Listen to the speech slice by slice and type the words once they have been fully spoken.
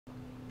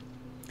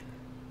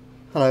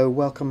Hello,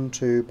 welcome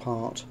to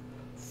part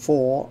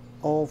 4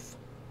 of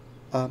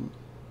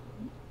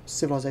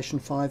Civilization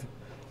V.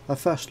 A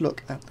first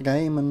look at the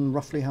game and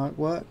roughly how it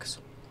works.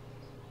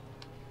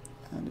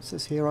 And it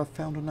says here I've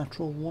found a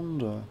natural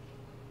wonder.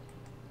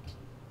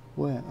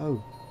 Where?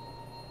 Oh,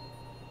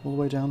 all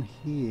the way down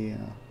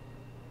here.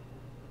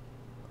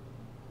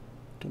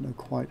 Don't know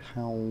quite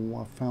how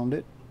I found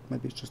it.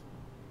 Maybe it's just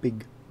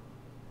big.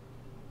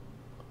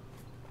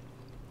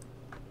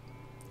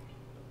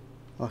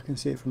 I can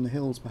see it from the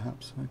hills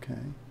perhaps. Okay.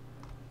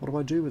 What do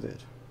I do with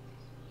it?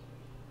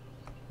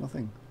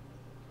 Nothing.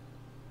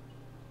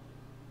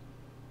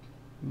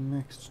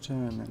 Next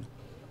turn then.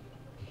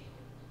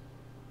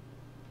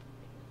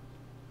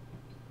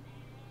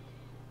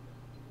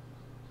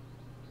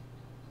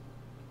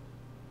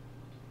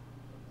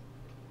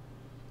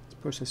 It's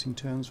processing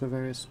turns for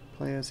various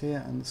players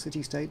here and the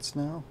city-states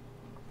now.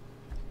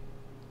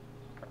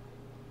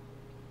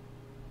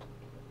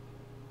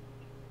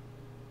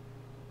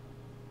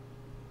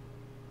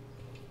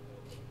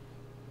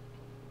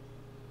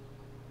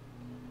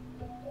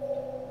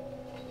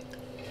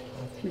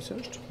 I've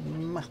researched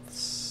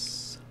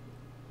maths.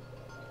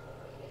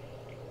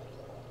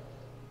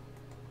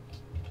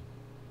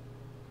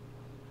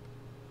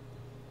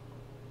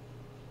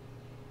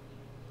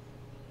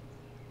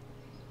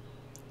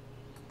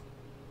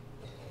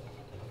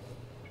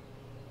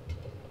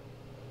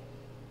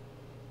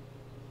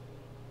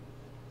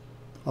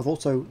 I've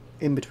also,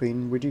 in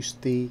between,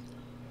 reduced the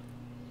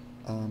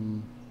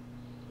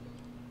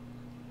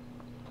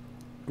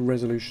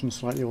resolution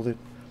slightly, or the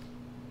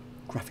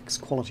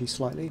graphics quality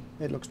slightly.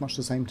 It looks much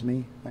the same to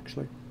me,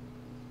 actually.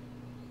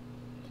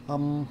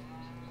 I'll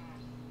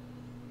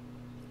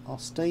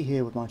stay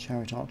here with my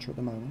chariot archer at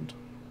the moment,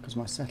 because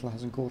my settler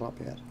hasn't caught up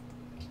yet.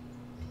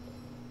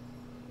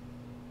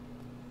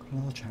 Got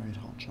another chariot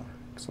archer.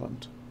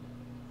 Excellent.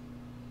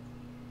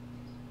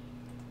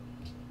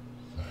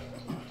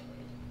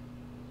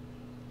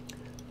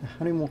 Now,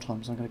 how many more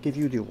times I'm going to give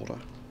you the order?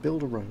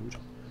 Build a road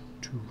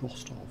to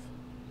Rostov.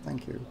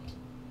 Thank you.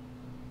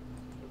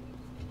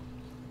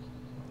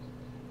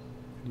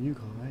 And you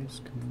guys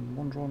can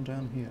wander on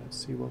down here,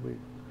 see where we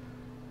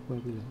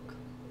look.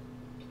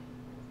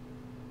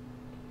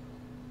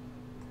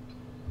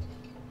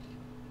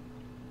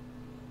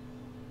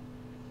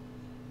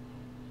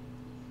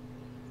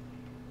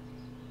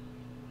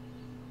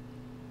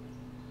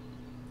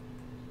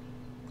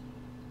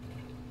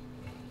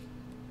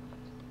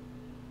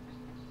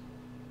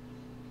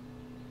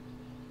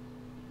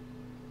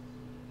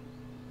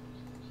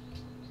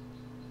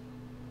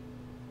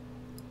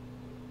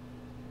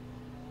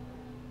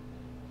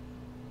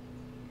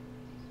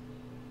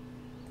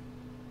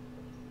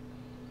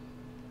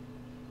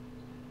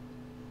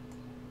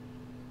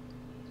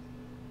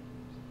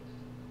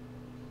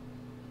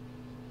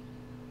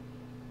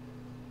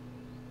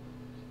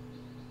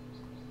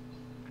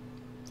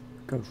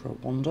 Go for a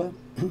wander.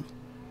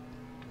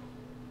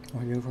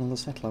 Or go for another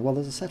settler. Well,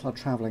 there's a settler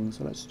travelling,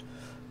 so let's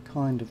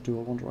kind of do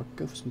a wander. I'll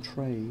go for some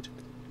trade.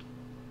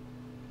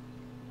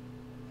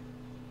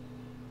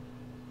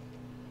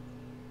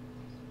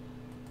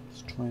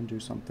 Let's try and do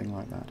something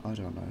like that. I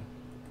don't know.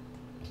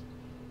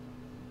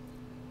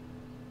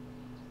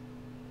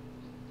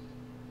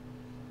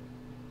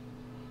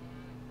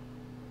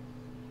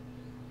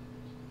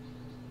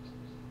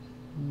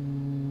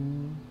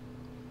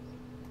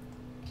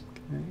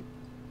 Okay.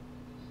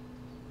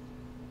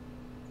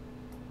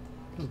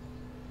 Oh.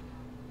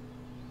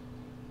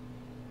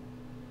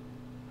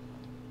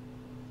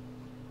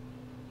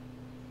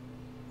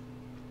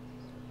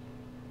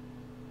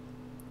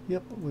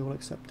 Yep, we will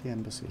accept the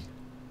embassy.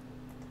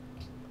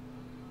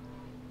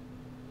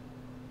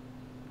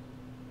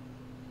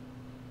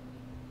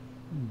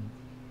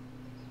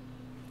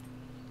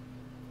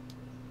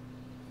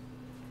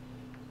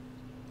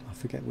 I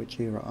forget which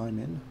era I'm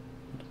in.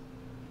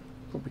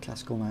 Probably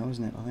classical now,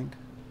 isn't it, I think?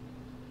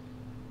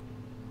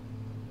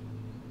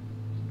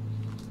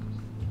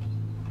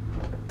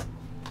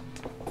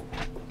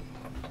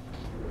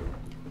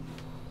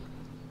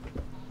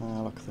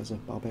 Ah, look, there's a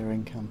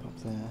barbarian camp up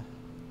there.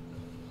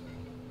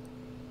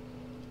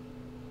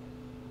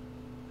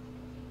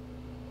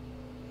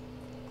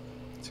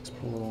 Let's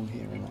explore along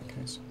here in that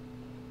case.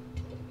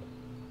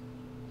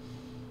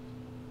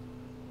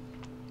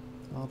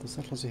 Ah, the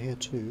settlers are here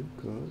too.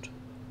 Good.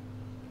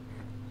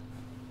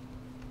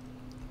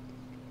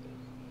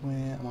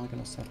 Where am I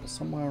going to settle?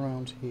 Somewhere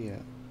around here.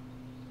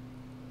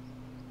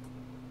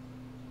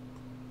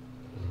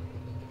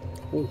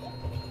 Oh!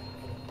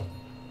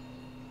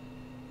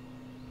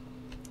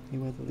 See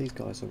whether these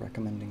guys are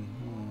recommending.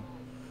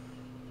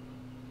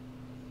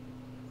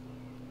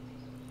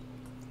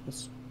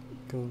 Let's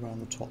go around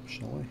the top,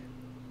 shall we?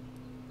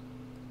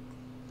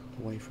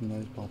 Away from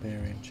those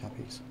barbarian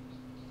chappies.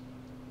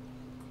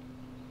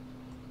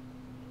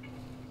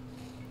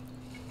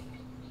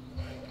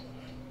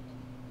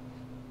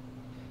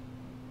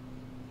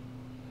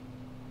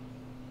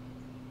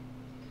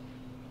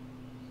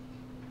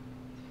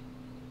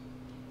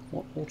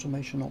 What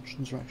automation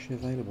options are actually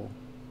available?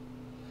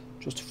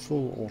 Just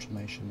full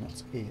automation,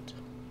 that's it.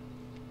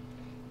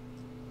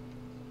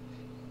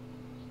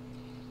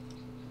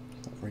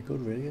 Not very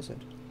good really, is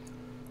it?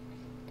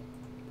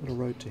 Put a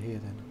road to here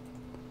then.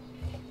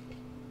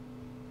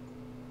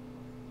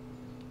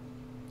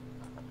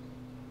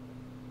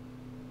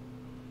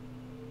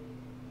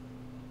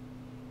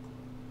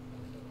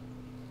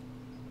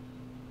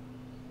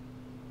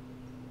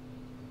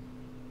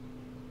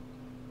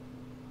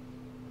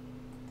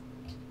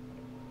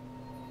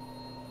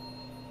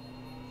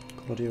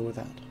 Got to deal with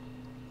that.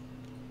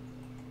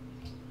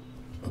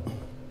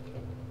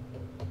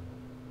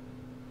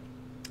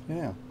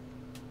 Yeah.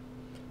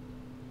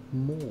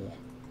 More.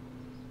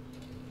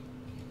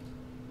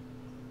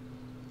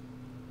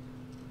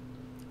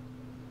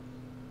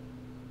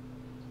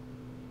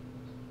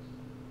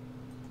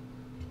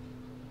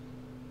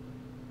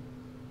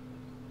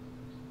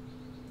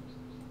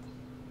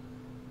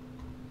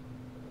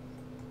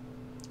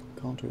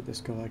 Can't do it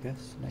this go, I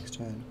guess. Next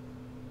turn.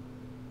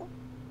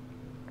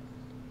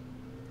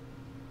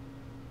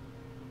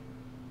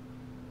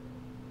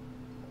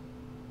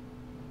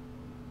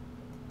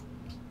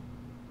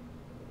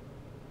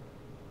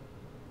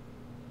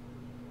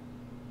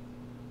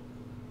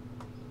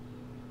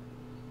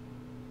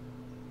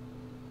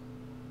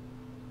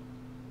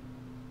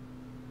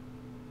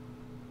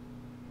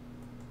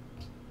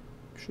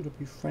 Should I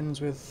be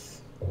friends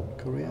with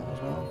Korea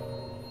as well?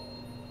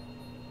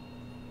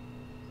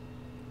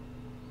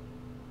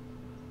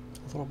 I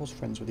thought I was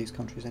friends with these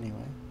countries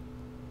anyway.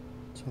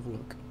 Let's have a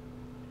look.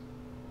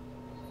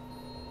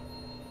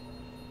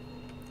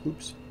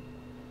 Oops.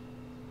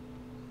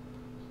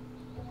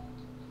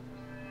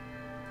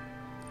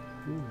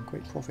 Ooh,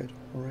 great profit.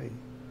 Hooray.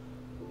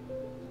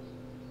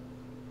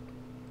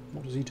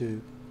 What does he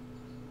do?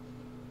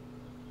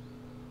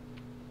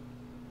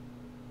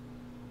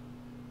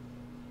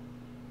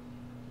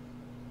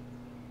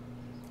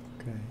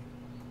 Okay.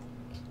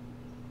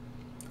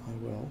 I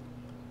will.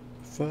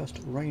 First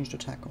ranged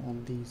attack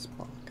on these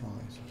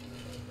guys.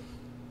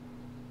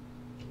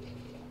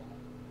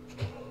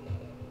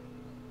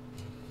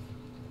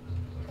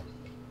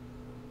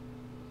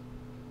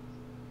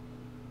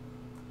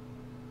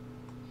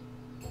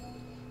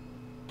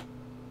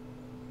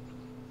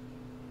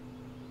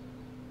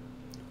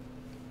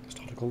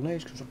 Start a golden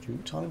age, construct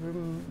unit time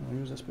room, I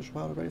use a special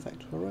power of great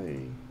effect.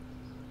 Hooray!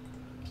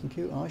 Thank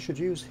you. I should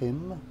use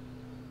him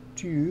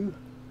to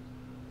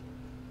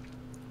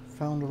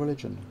found a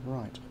religion.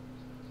 Right.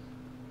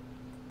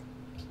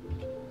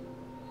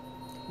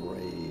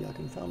 Hooray, I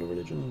can found a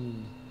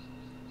religion.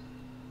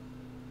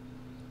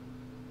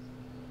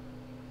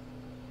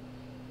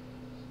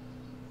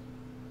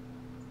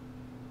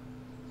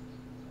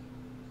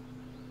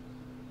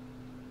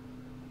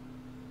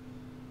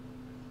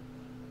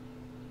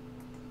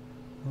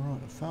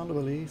 Alright, I found a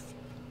belief.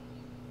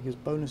 It gives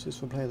bonuses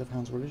for player that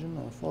founds a religion,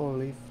 and a follow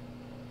belief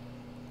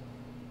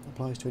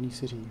applies to any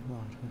city.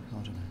 Right, I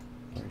don't know.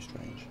 Very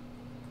strange.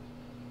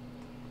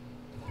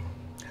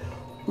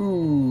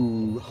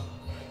 Ooh.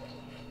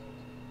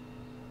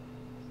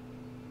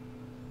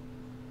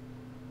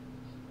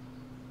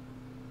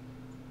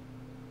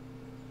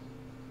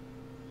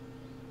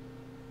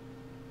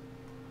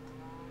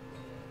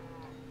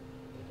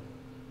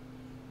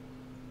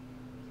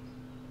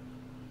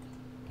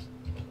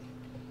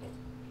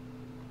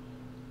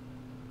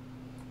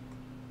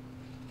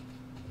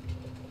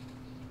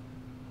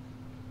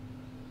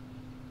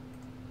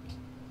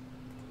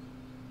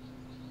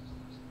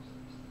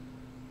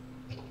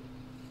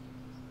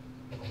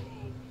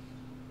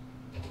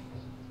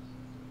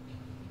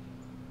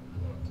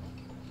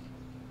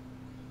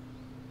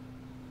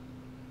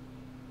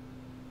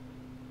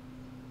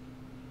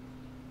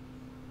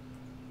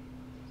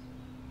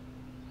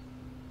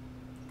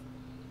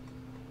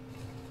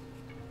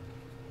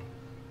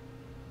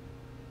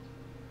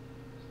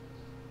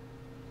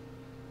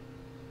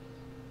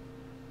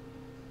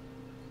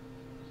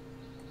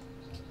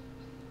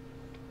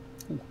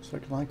 Ooh,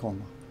 select an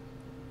icon.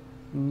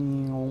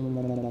 10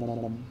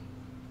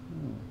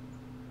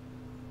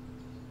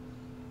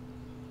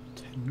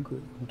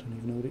 good. I don't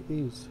even know what it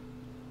is.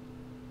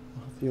 I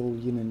have the old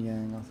yin and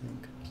yang, I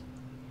think.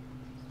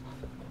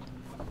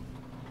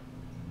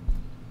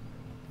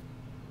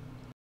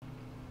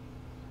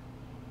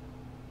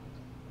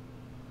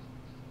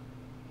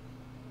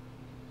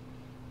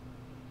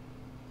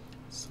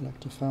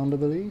 Select a founder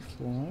belief,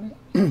 alright.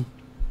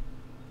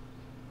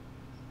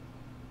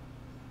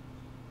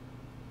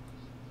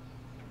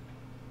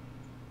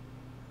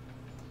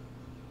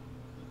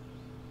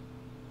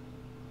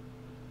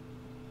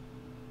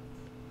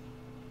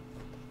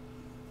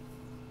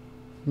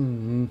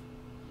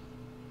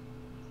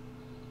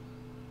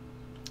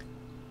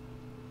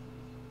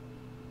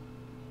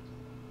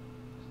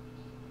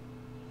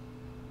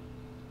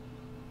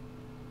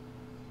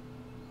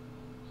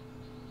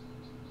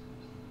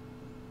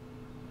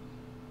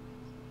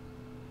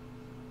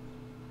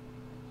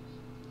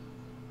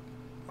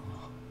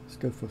 Let's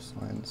go for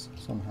science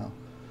somehow.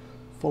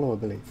 Follow a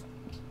belief.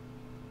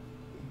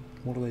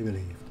 What do they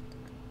believe?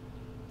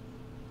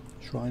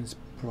 Shrines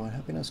provide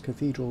happiness,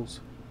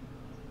 cathedrals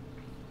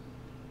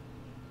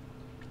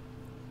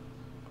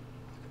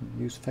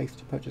use faith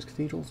to purchase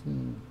cathedrals,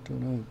 and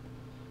don't know,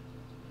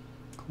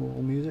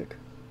 choral music.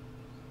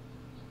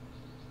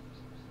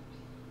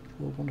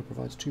 World Wonder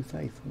provides 2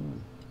 faith.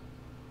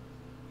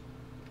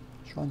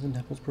 Shrines and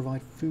temples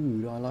provide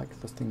food. I like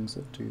the things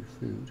that do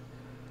food.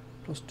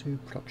 +2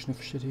 production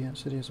of city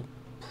as a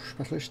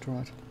specialist,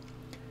 right?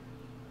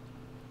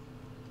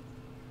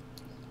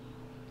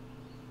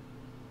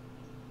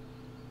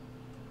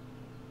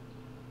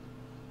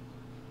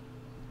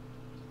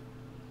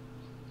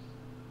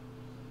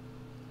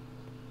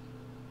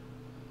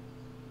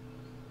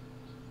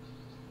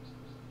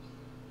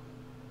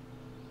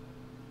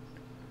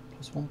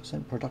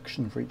 +1%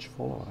 production for each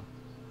follower.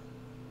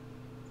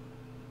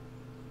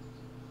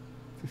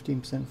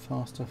 15%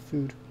 faster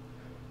food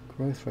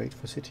growth rate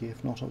for city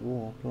if not at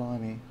war.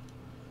 Blimey.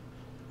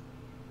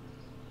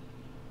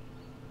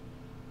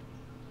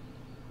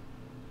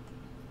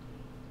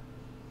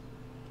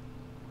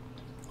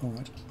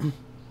 Alright.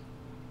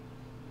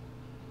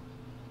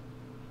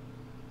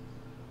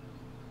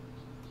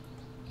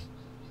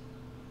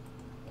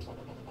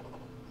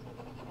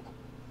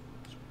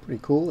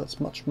 Pretty cool. That's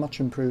much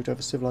improved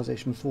over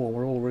Civilization IV,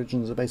 where all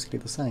regions are basically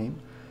the same.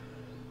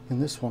 In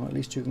this one, at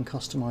least you can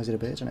customize it a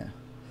bit, innit?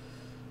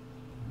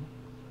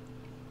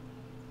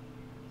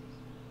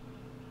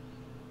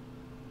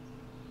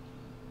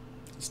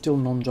 It's still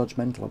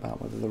non-judgmental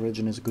about whether the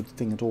region is a good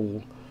thing at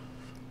all,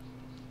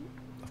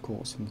 of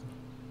course, and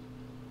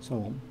so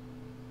on.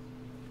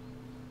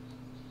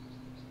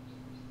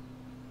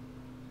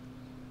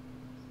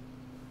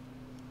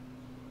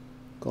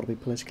 Got to be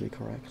politically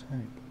correct,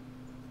 hey?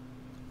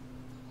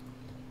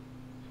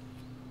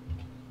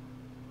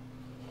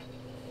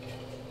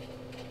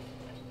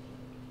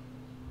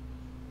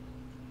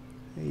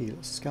 Hey,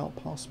 let's scout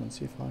past them and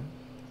see if I...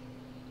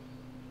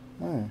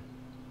 Oh.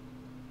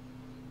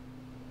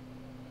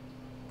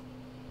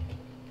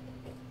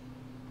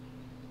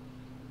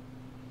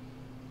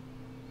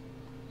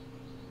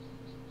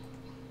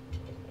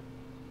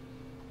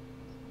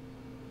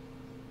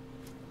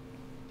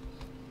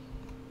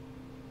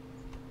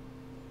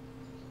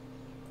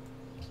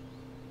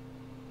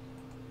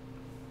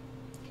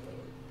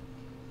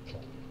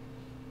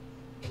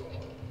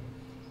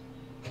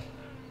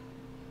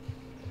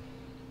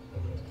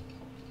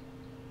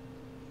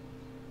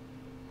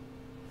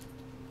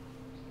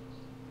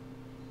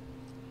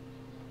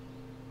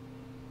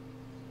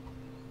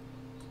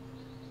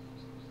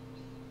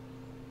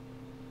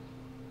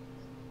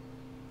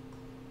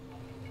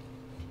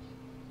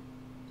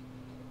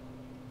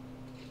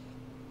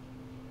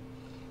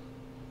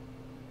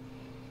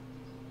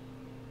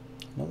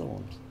 Another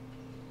one.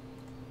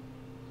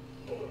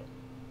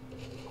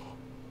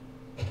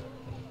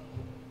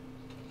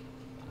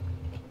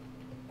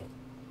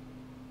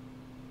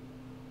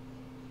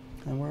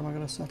 And where am I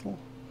going to settle?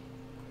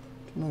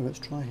 Don't know, let's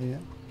try here.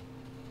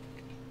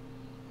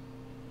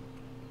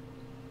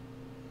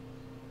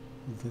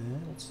 There,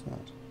 what's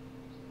that?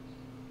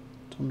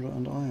 Tundra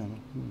and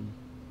iron.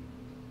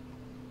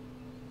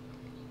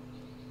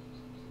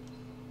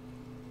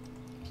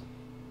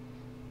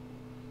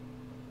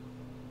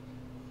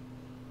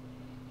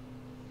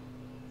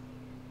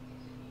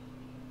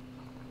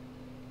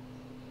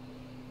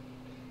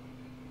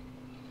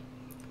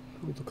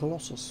 With the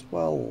Colossus.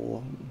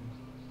 Well,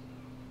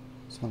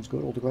 sounds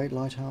good. Or the Great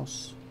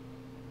Lighthouse.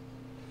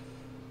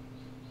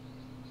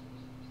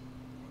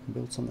 I can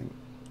build something,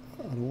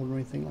 an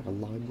ordinary thing like a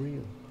library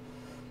or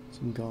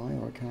some guy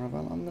or a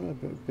caravan. I'm going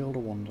to build a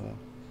wonder.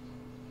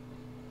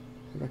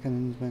 He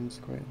recommends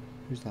great.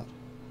 Who's that?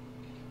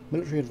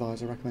 Military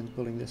advisor recommends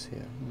building this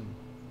here.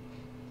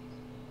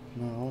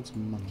 No, I want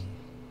some money.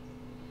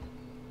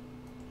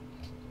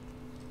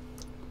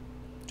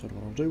 Don't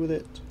know what I'll do with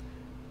it.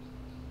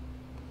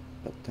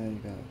 But there you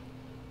go.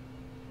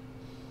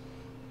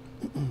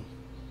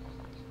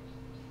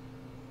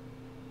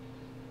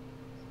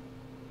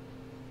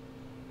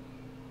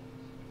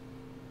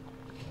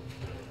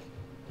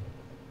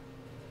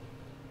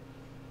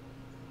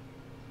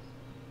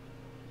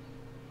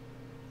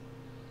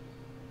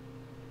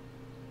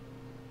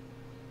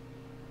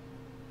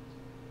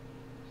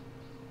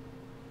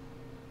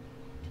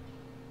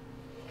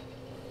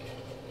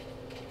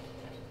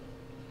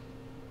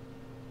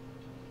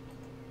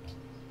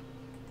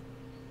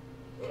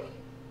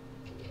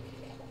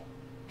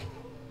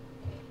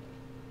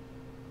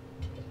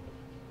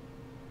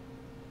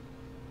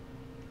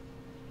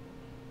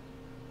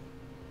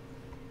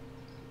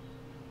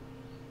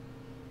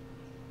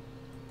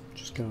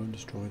 Just go and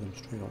destroy them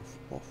straight off.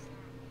 Oh.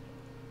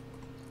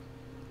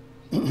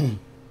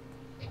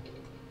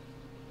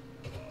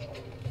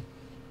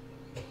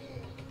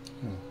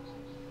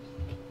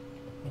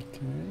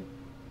 Okay.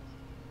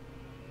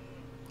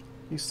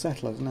 These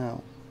settlers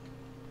now.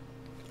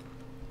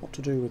 What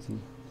to do with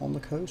them? On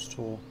the coast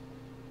or?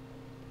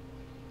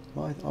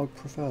 Well, I would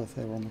prefer if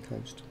they were on the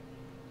coast.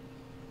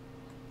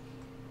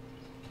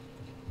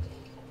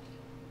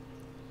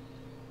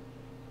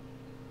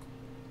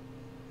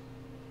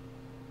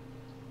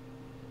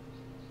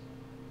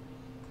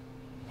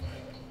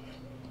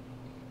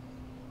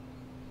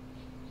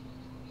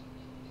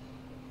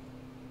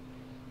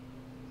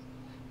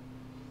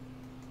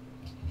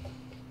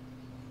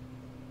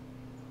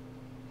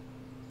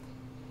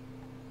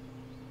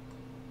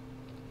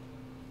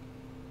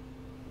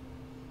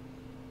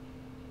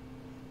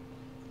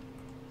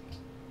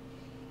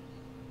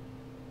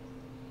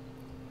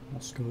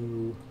 Let's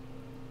go.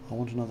 I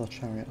want another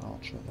chariot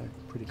archer, they're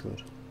pretty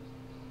good.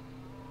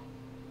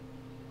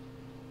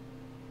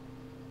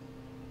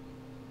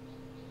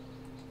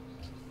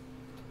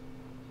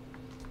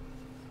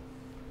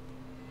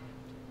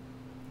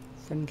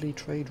 Friendly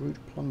trade route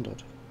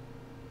plundered.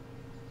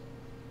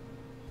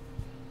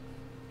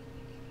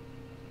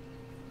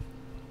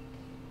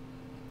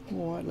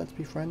 Alright, let's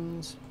be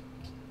friends.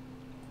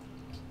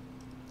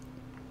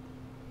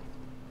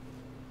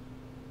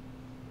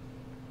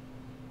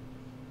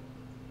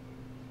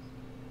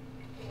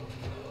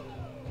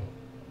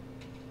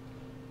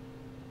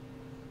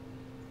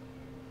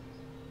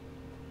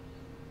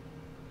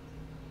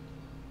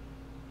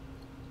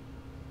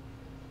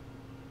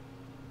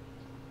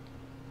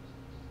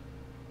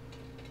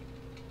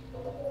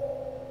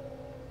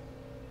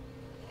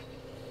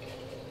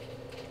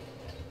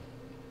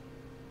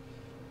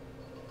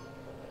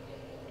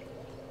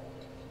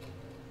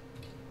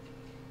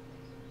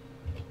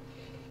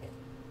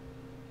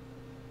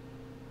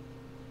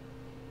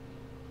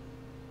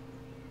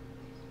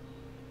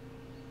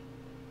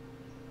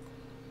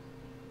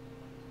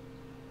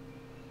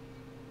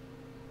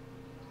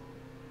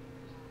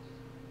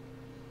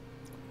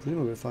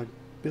 Presumably if I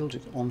build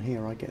it on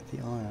here I get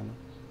the iron.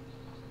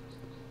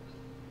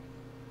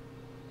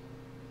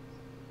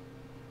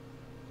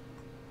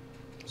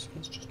 So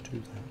let's just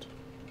do that.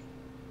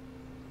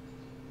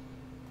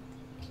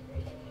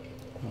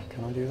 Oh,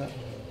 can I do that?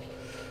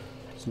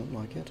 Doesn't look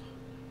like it.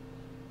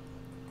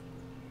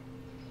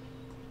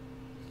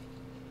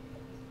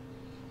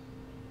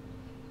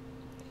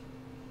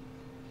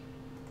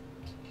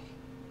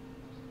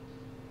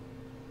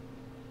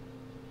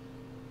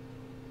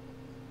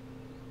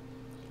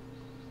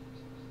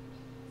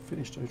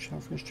 Finished,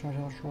 finished chat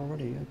house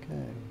already,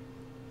 okay.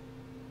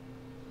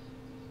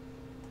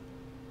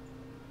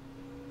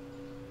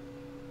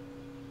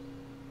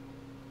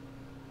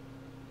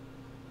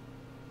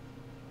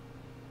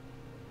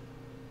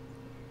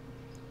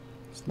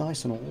 It's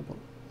nice and all,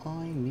 but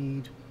I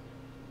need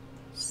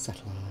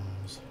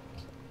settlers.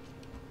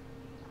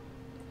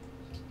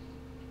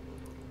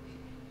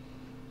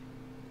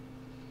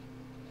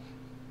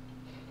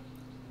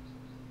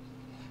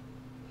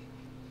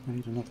 I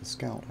need another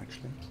scout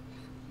actually.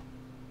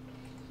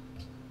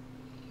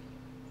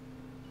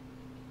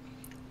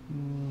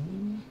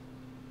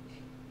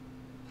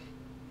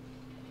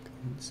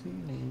 Currency.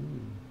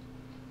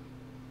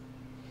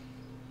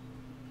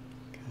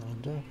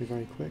 Calendar, be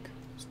very quick.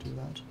 Let's do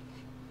that.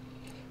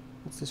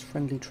 What's this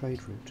friendly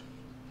trade route?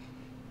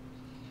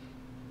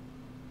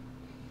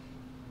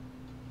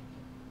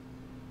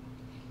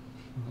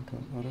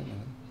 I don't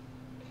know.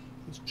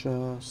 Let's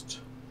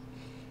just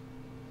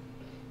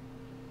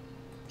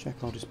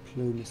check our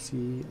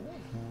diplomacy and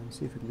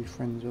see if we can be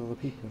friends with other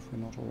people if we're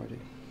not already.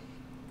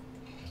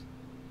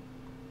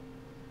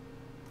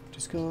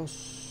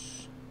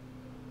 Discuss.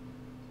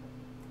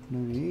 No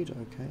need,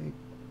 okay.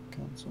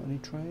 Cancel any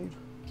trade.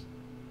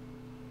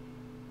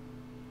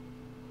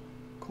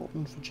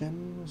 Cotton for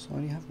gems. I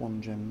only have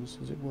one gems.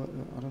 Does it work?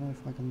 I don't know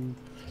if I can.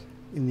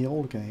 In the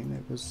old game,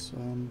 it was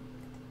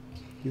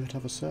you had to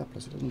have a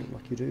surplus. It doesn't look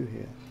like you do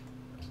here.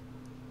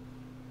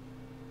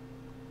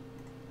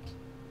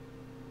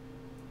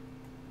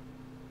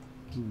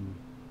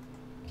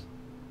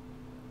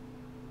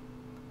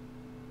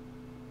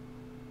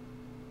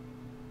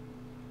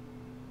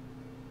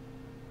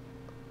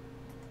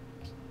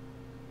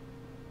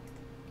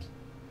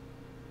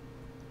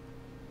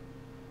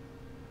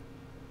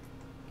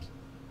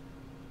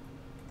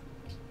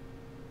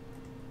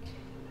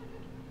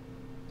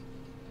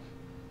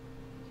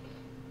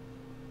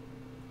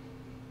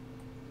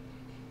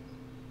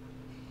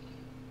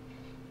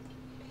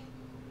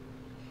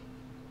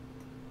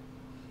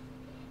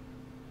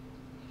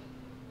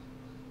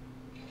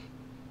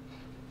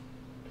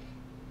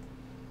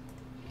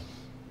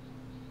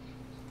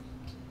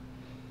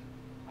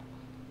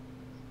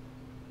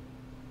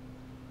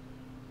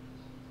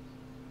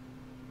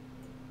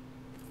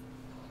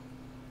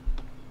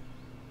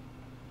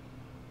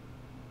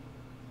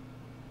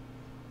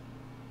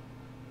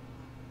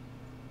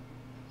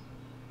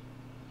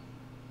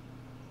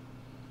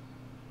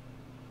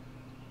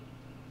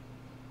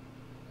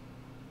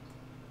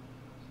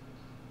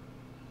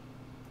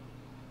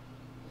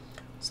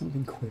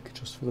 Something quick,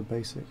 just for the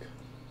basic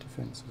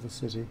defense of the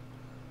city.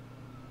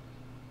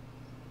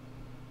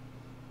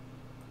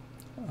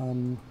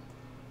 I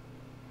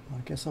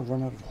guess I've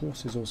run out of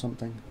horses or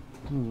something.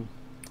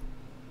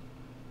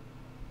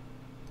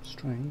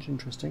 Strange,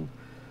 interesting.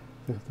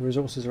 The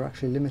resources are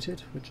actually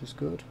limited, which is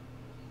good.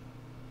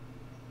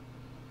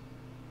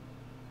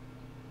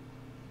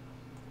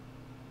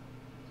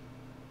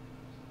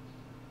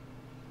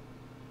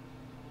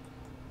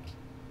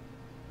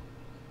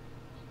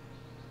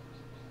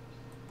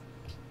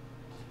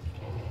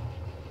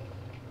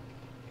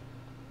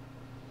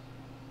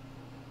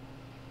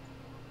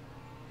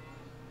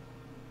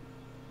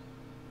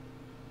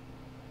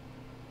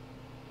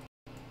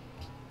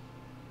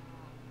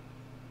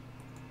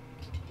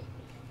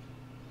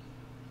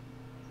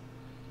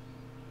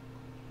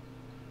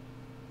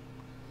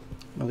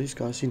 Well, these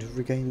guys seem to have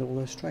regained all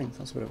their strength.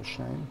 That's a bit of a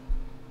shame.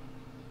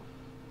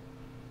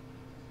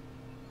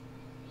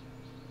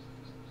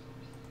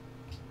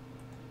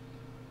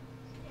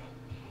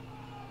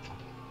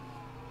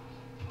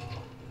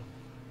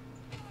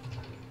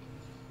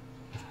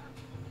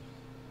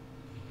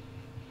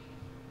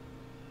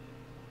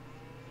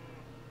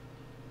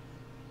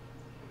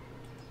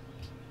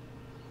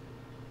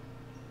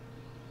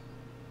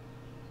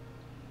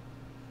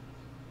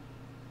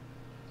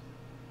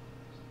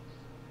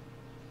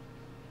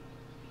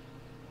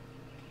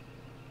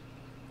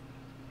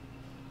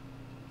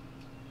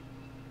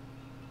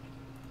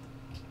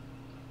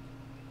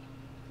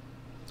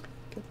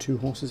 Get 2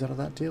 horses out of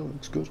that deal,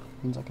 looks good.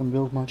 Means I can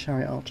build my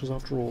chariot archers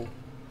after all.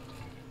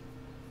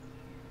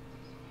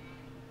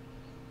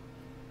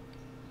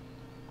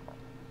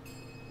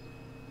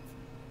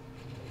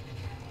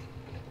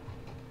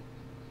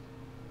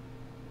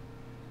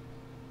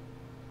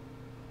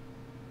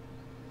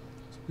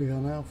 So we are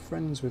now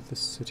friends with this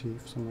city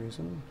for some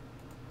reason.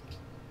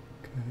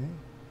 Okay.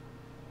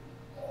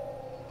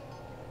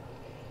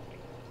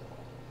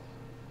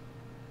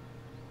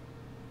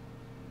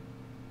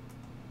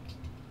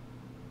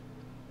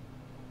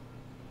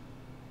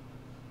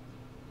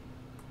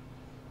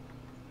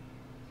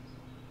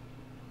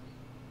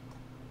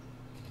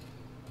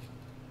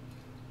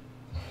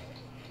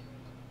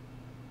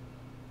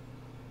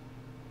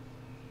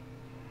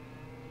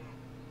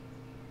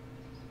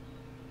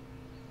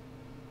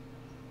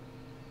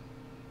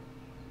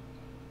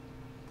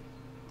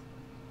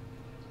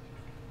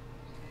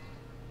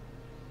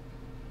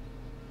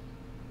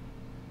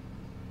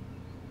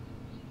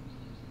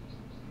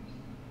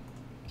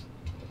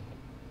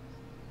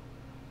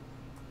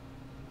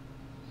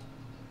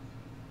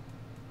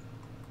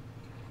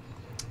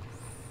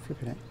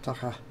 Flipping it,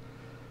 Tucker.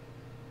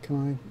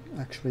 Can I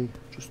actually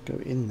just go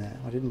in there?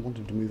 I didn't want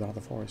him to move out of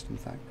the forest, in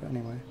fact, but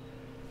anyway.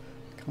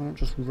 Can I not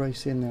just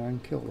race in there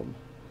and kill them?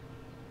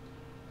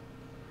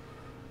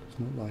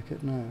 Doesn't look like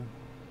it, no.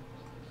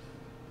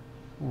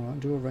 Alright,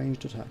 do a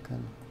ranged attack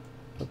then.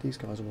 But these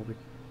guys will probably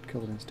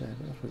kill them instead,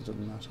 but I suppose it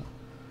doesn't matter.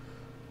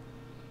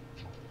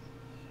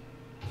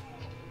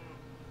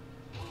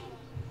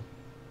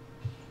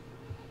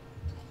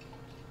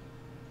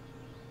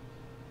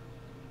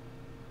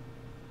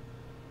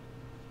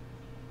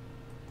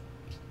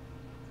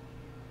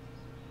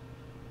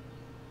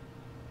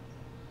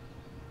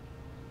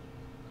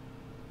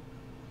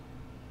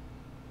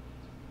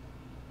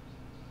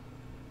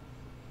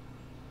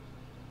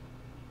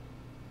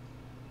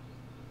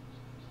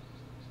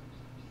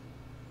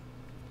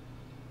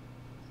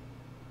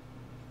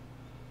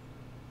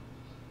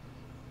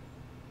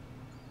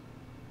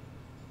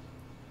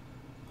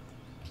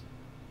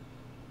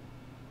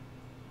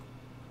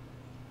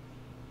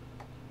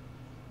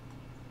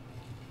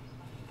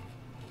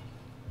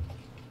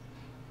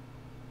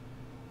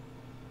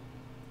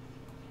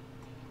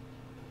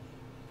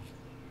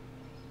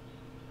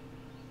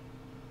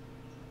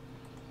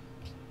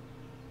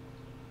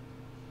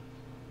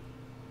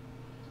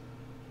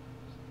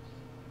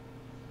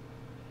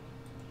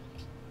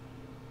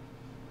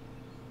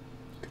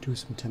 Do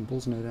some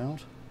temples, no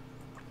doubt.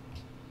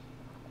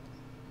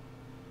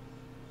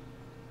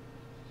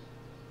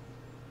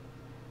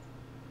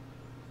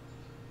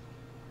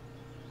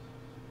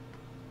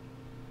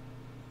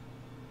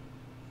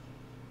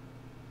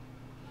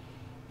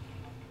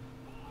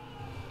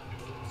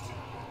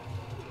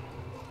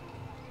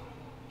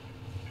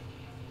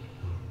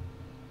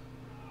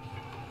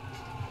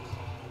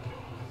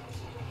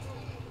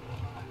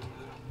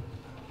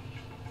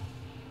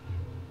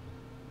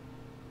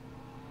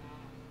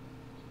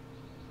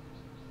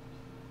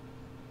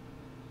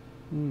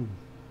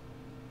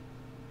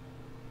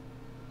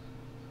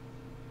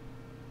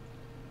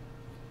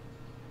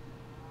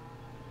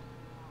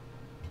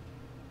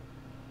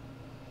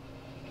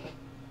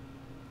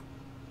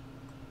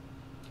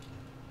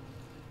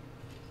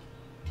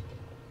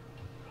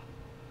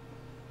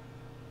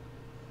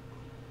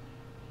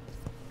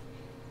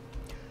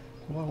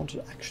 Well, I want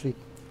to actually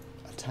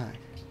attack,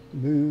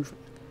 move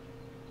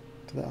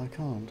to that. I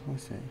can't, I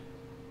see.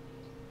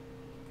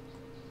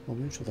 I'll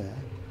move to there.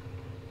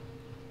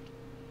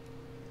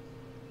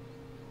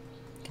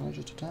 Can I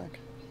just attack?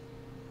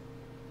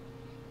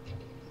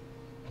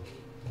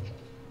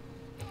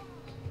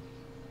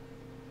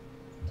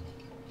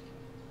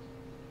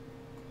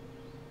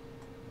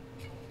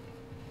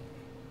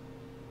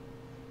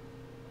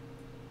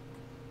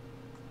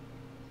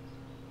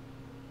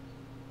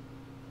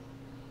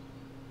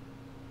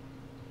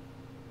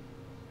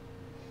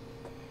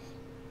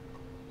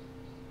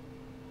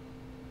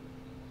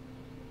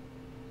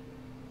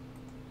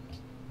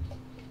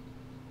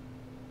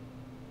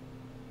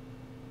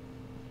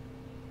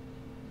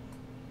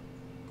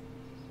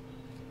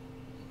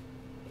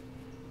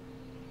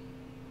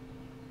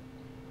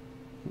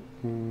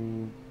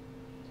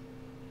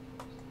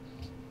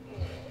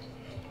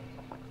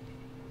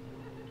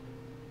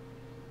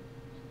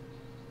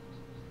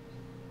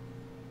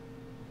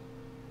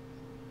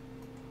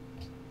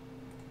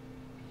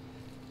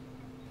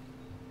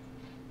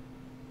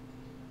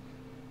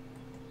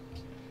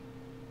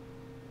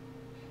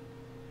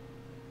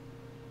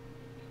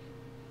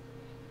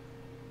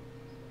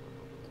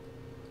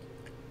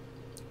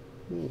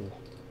 Oh.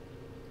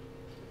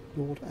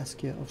 Lord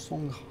Askia of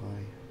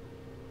Songhai.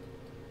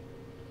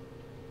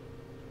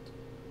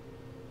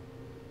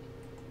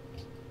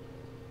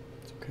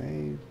 It's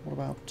okay. What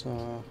about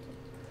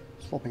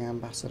swapping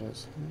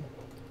ambassadors?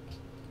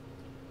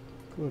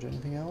 Good.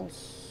 Anything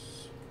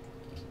else?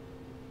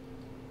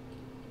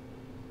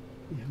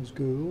 He has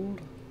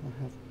gold.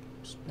 I have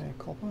spare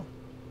copper.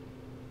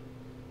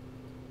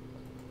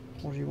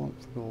 What do you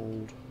want for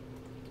gold?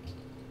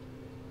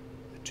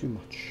 Too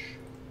much.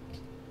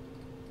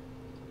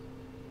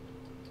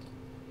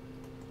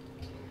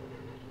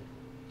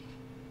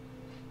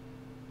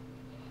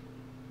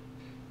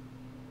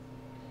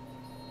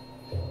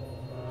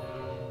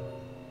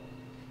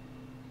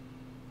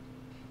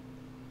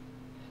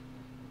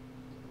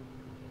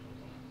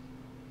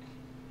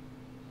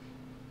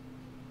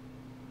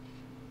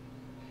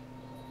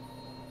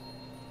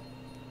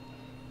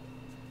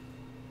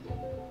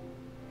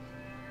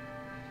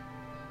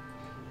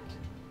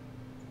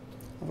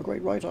 Have a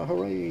great writer,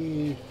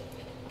 hooray!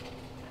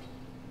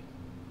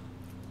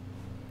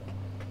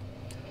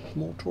 The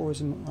more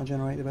tourism I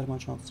generate, the better my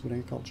chances of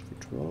winning a culture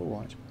victory. Well,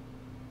 alright.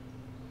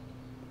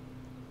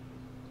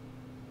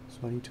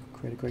 So I need to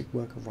create a great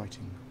work of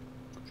writing.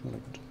 Surely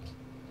I could.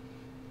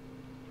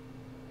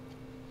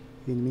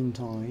 In the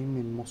meantime,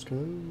 in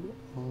Moscow,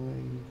 I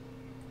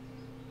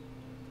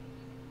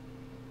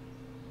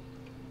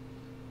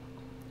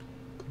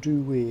could do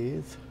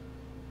with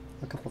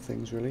a couple of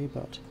things really,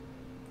 but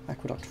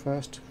aqueduct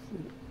first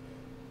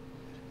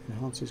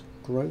enhances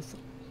growth.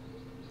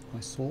 I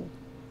saw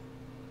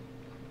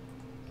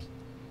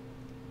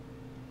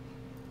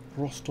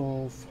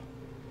Rostov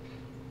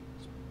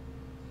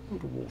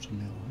build a water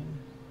mill.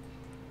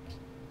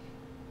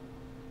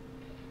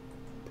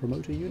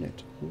 Promote a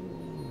unit.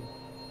 Ooh.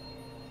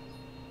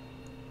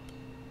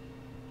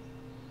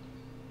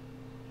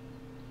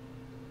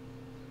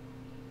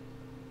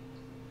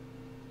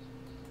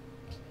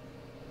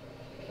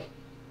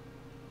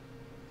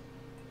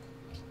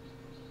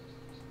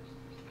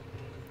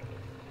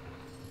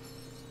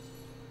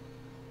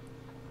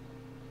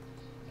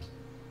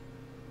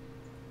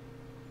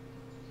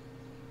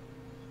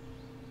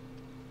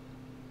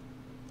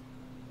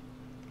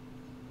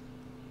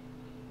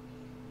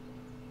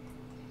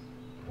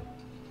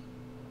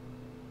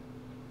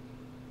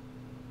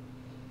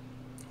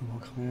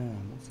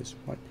 What's this?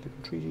 Write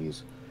political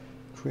treaties,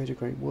 create a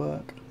great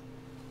work.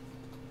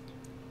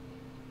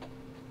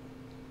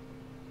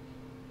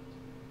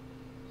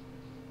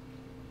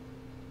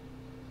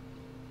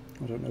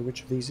 I don't know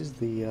which of these is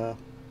the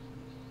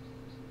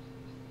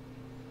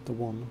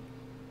one.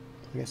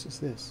 I guess it's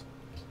this.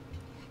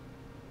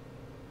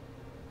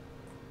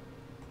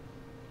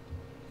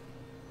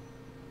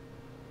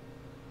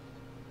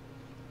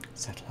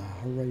 Settler,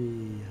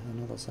 hooray!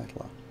 Another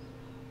settler.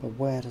 But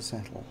where to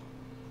settle?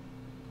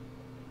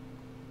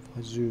 If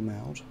I zoom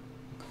out,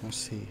 what can I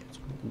see? It's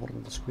at the bottom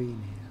of the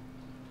screen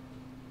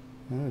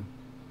here. Oh.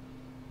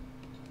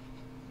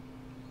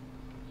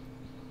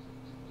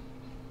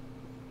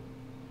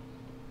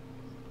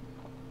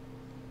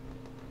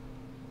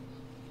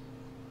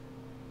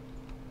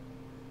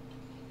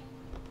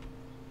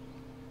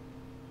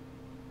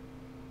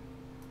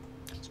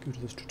 Let's go to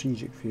the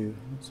strategic view.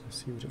 Let's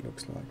see what it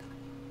looks like.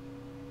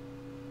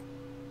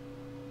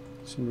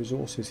 Some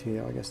resources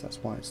here, I guess that's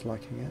why it's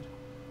liking it.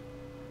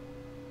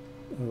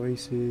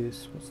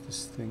 Oasis, what's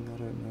this thing? I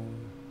don't know.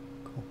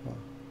 Copper.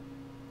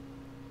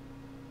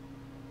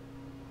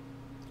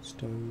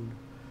 Stone.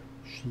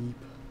 Sheep.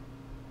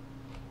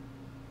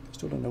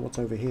 Still don't know what's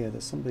over here.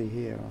 There's somebody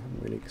here. I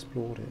haven't really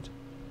explored it.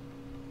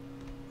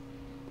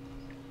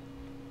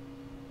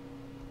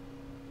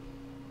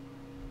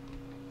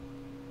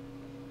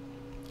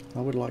 I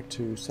would like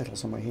to settle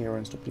somewhere here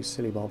and stop these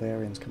silly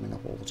barbarians coming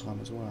up all the time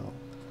as well.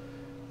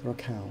 There are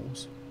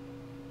cows.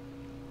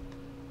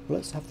 Well,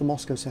 let's have the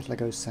Moscow settler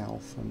go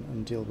south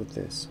and deal with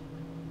this.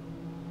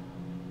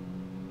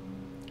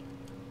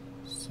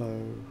 So...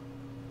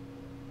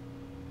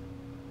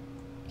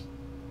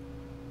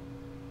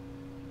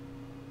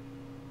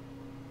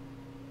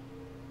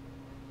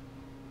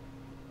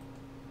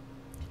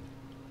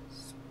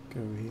 let's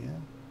go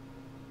here.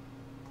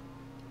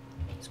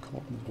 It's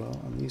cotton as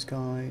well. And these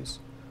guys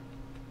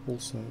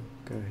also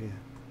go here.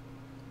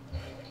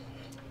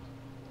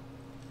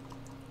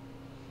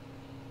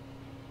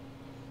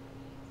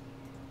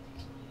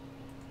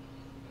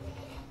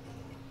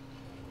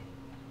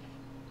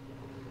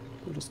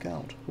 Build a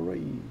scout,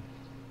 hooray!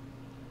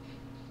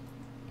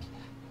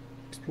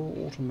 Explore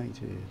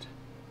automated.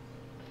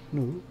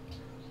 No. In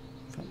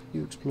fact,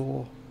 you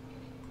explore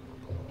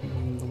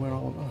where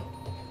are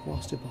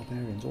blasted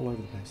barbarians all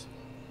over the place.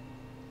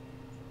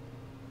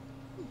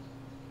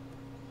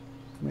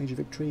 Major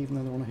victory, even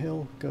though they're on a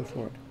hill, go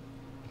for it.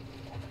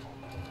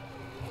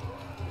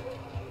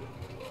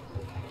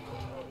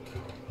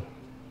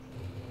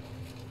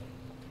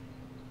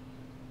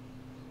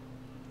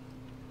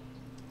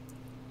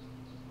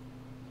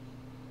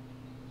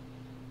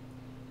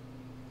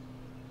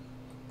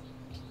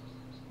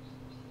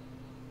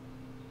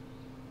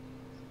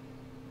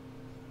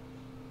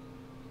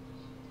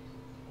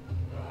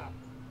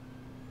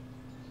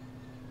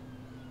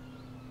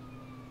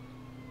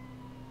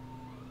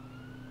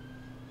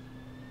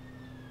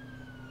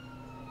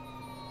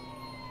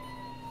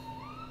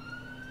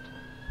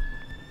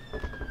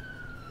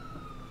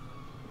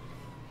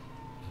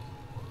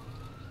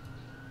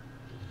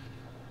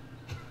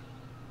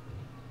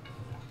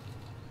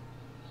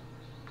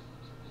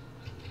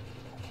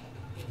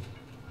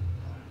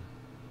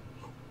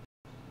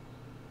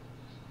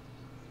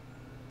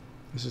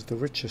 This is the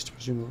richest,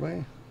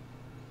 presumably.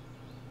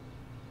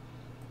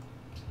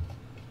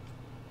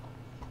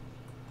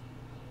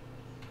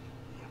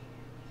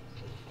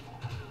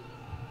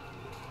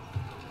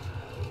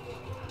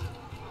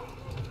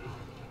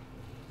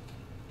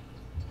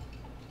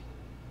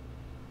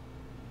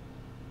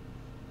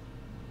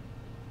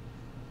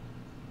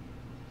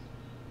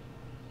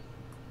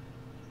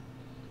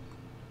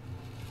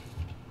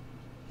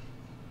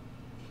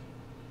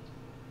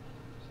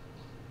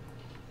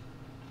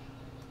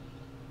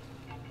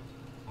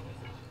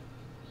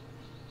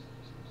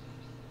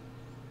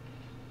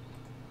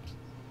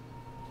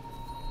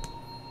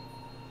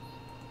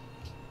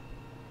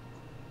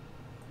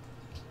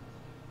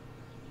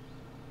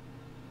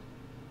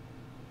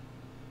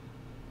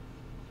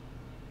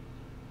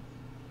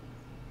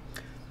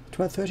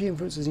 To add 30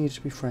 influences needed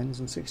to be friends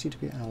and 60 to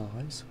be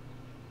allies.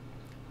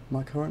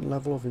 My current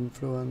level of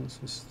influence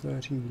is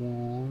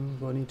 31,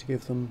 so I need to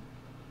give them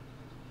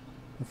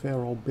a fair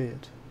old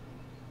bit.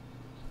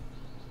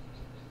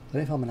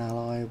 Then if I'm an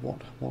ally,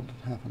 what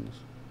happens?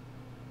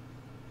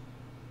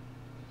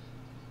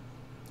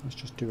 Let's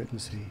just do it and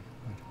see.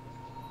 Right.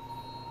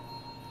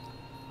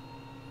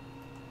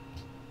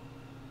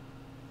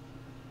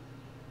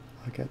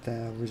 I get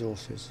their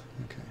resources.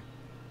 Okay.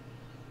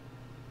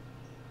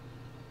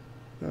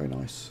 Very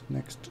nice.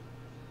 Next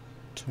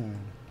turn.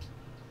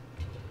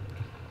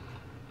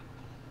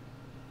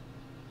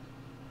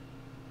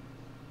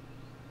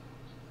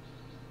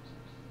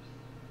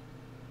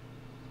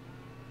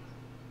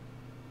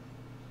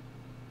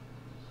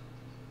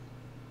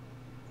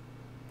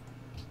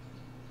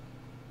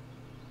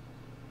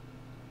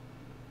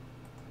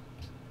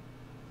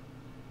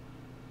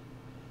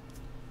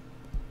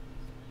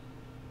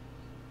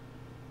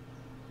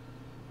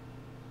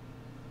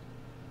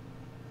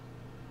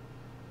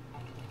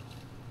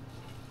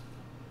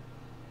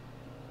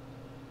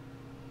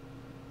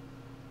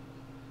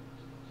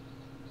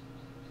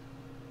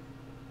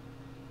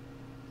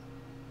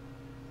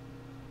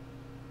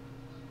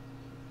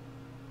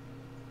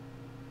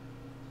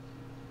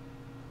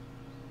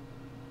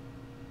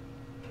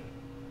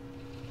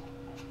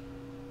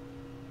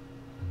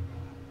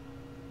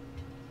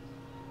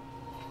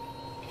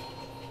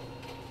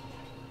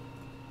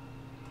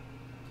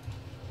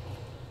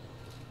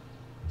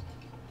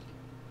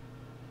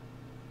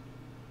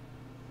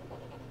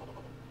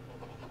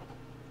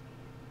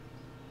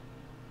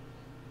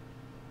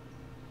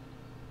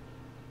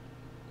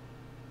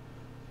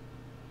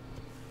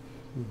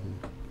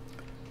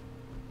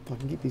 If I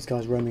can keep these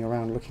guys roaming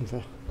around looking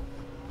for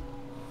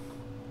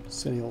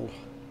silly old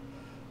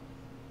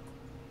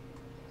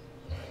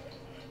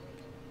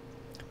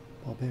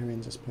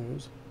barbarians, I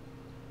suppose.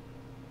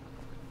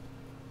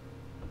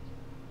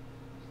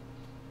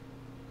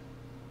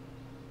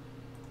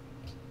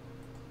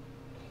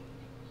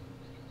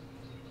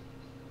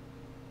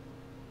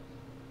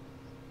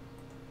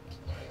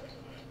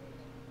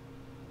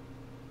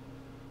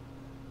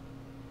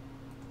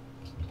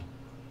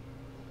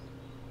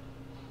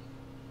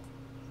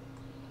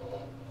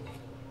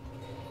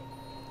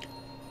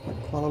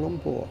 Kuala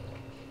Lumpur.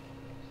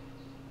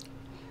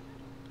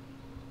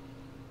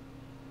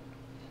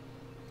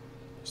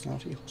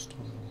 Personality hostile.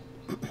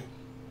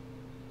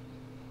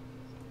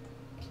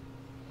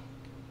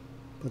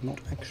 But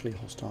not actually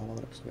hostile by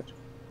the looks of it.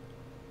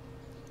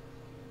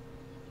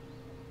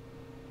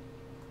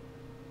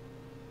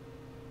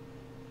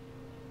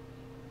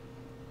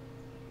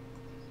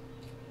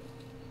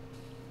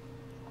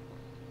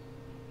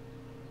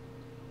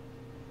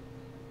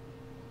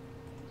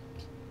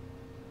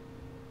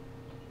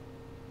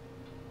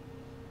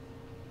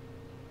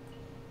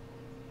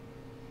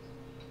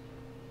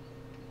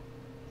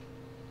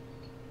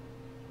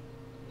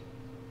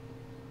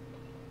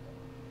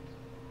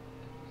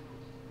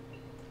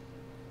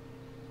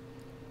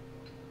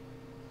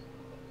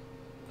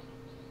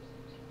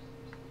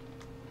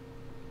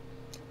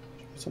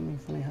 Something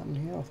funny happened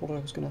here. I thought I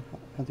was going to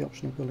have the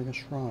option of building a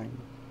shrine.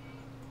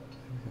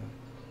 There we go.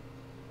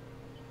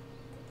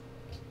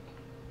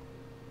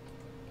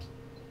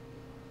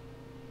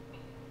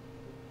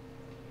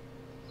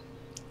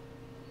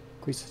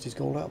 Increase city's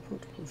gold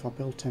output if I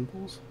build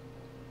temples.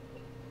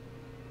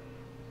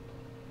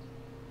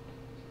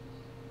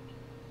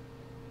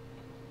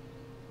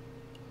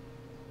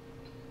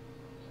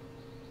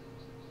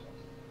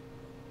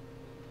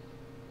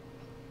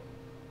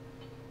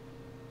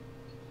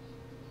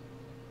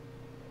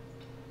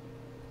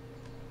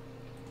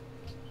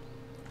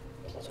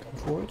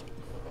 For it.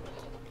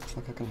 Looks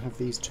like I can have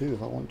these too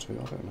if I want to, I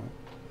don't know.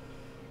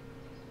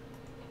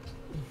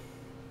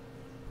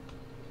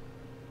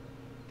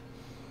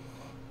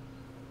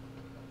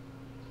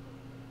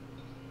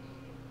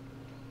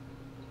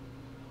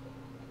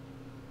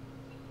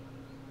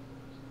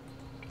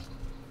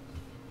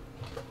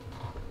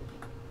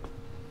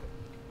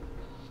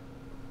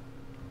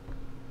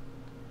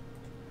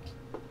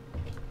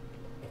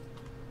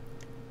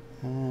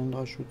 And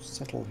I should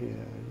settle here,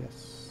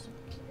 yes.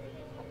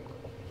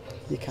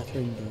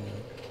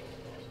 Yekaterinburg.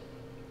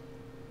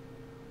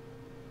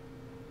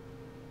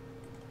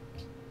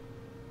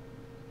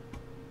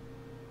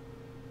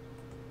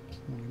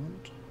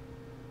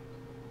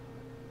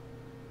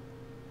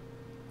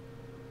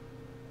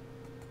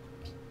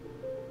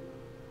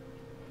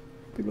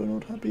 People are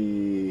not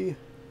happy.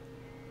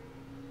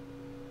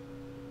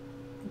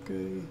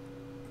 Okay.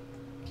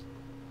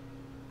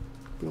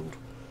 Build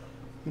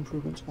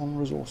improvements on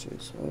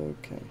resources.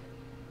 Okay.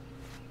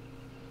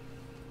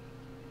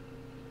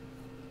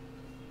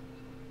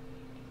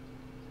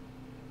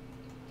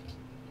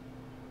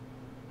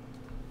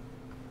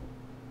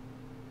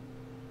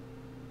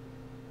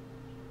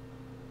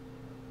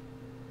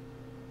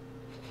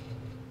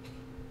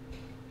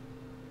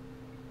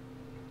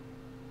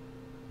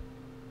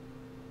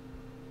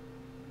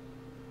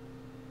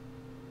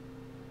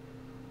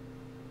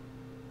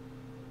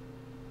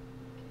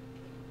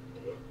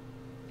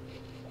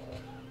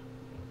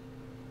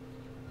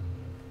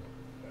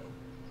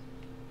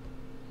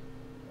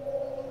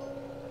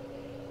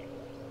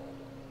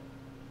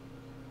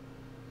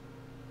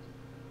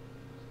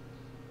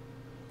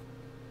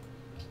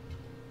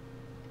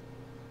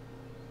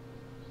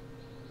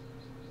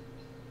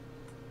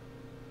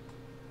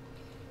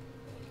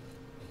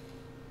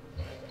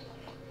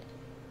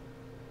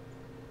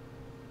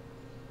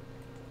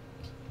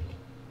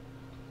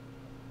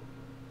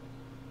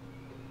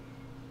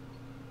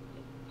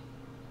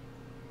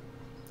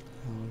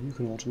 You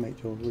can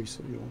automate your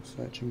research, your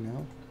searching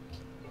now.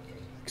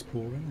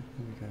 Exploring,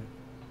 there we go.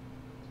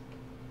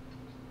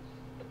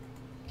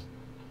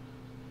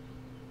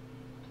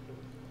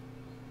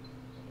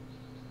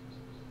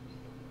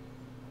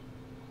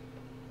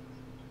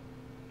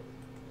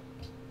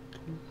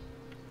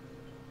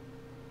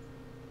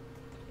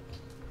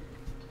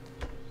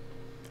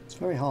 It's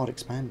very hard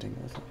expanding.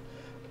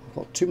 I've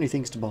got too many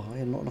things to buy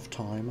and not enough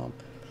time.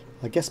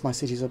 I guess my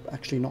cities are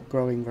actually not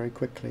growing very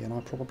quickly, and I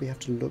probably have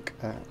to look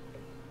at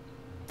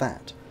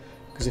that,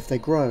 because if they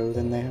grow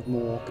then they have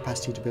more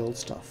capacity to build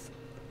stuff,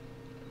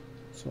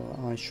 so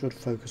I should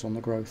focus on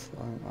the growth.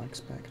 I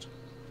expect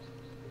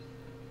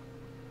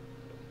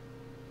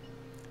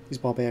these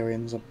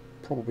barbarians are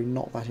probably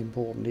not that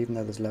important, even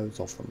though there's loads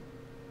of them.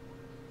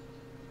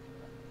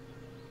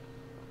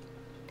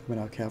 I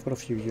mean, okay, I've got a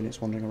few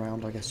units wandering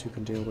around, I guess you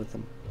can deal with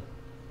them.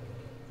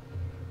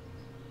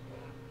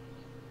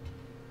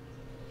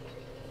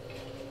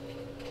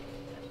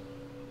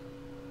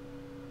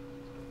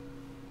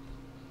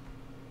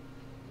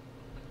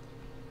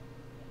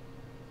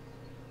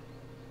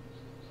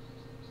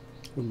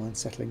 Wouldn't mind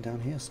settling down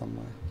here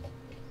somewhere.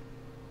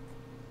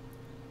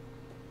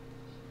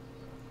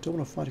 Don't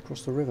want to fight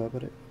across the river,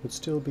 but it would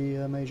still be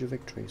a major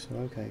victory, so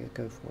okay,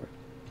 go for it.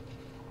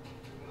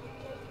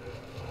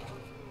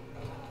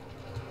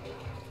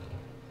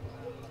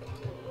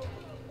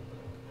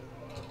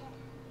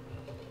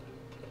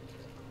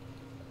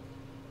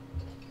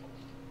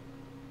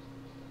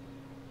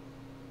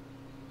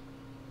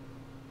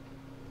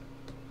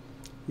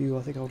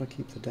 I think I want to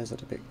keep the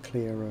desert a bit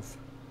clear of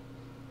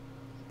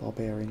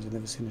barbarians in the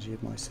vicinity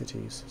of my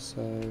cities,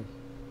 so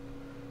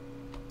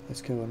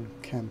let's go and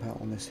camp out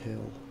on this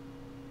hill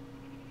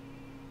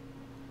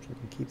so I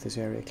can keep this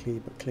area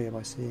clear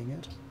by seeing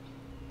it.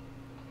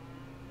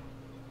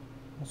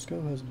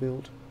 Moscow has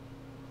built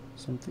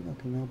something.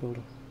 I can now build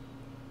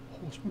a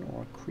horseman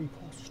or a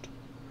creepost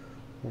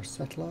or a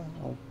settler.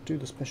 I'll do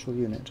the special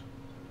unit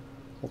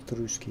of the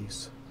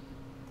Ruskies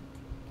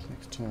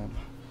next turn.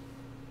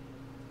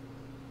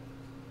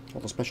 Or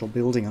the special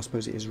building, I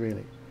suppose it is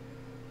really.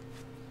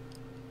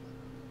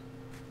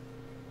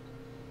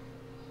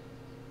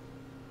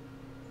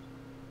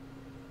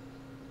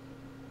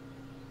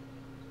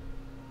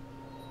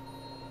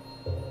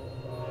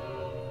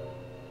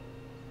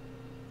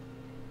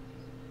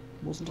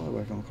 Wasn't I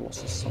working on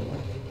Colossus somewhere?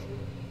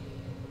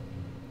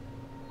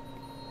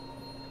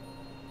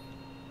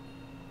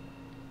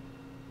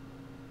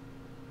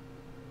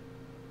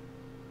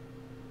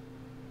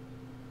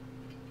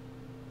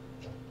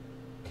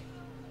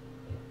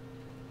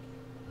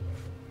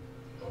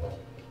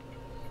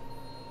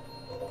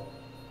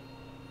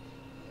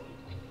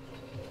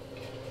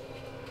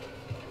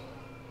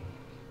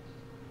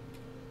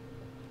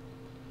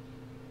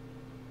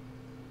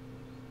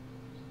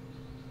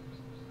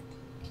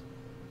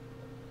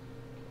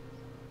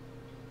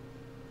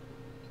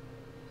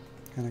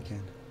 And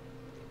again.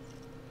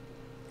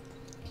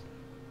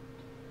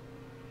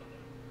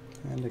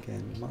 And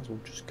again. Might as well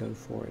just go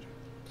for it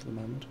for the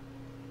moment.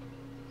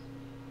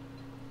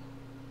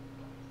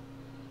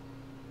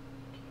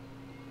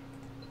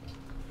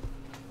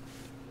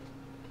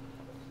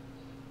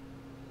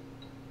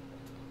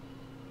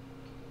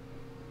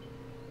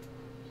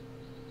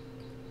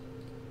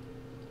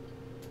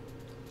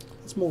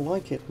 It's more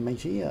like it,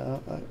 matey.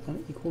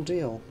 An equal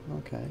deal.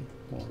 Okay,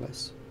 more or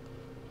less.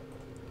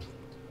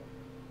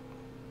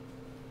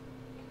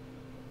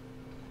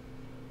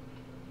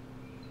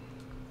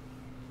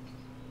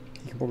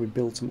 You can probably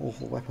build some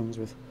awful weapons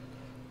with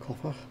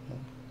copper.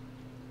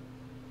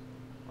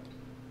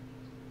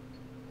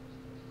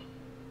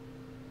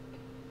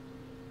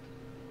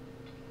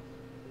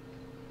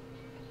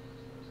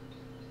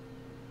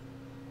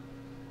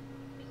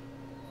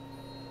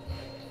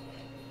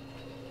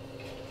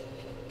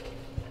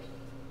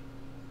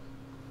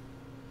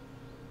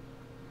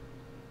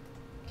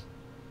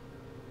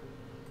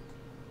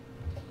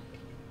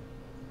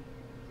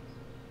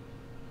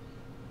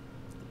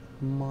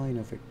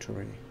 minor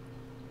victory.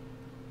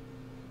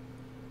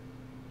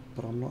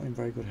 But I'm not in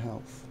very good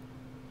health.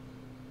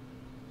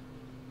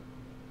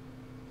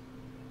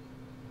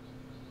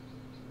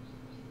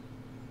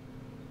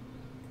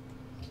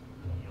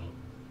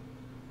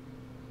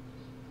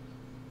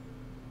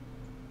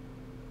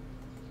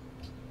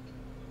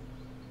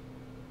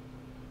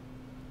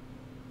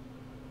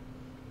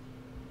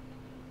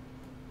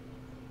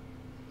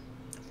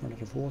 Run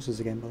out of horses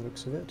again by the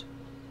looks of it.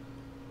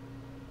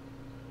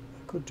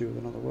 I could do with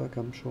another work,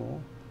 I'm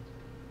sure.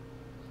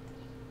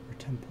 A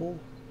temple.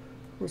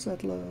 Or a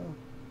settler.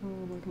 Oh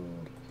my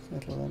god.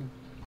 Settler then.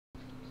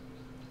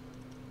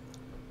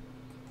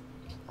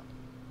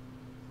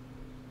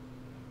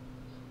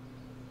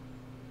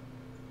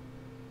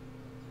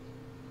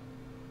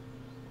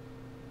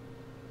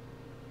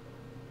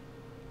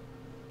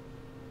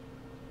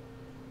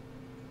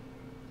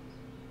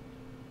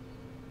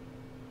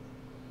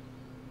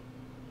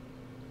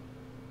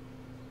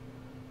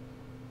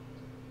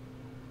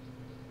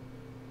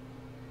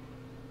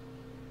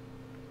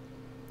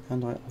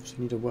 And I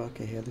obviously need a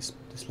worker here. This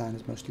land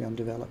is mostly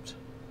undeveloped.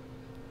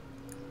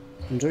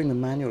 I'm doing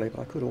them manually, but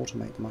I could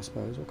automate them, I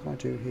suppose. What can I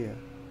do here?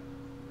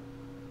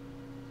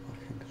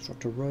 I can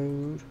construct a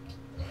road.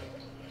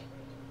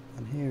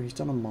 And here he's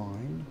done a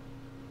mine.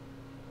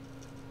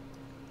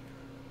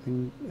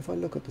 And if I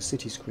look at the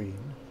city screen,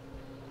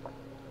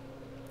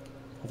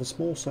 I have a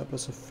small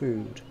surplus of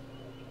food.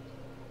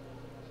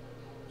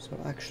 So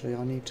actually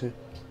I need to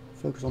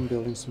focus on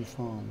building some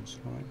farms,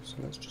 right? So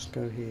let's just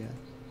go here.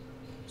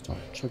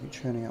 Start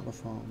churning out the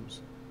farms.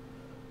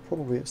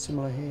 Probably it's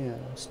similar here.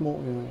 Small,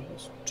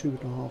 it's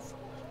 2.5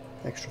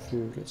 extra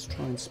food. Let's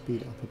try and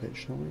speed it up a bit,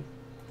 shall we?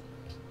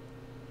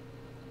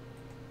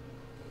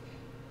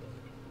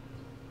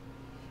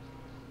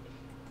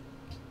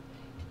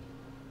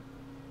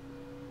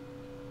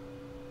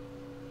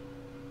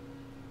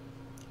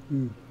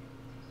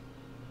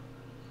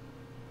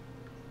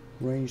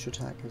 Ranged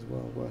attack as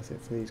well, worth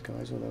it for these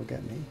guys, or they'll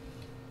get me.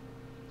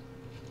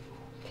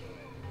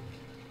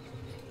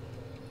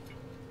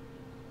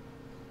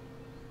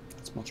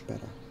 Much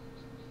better.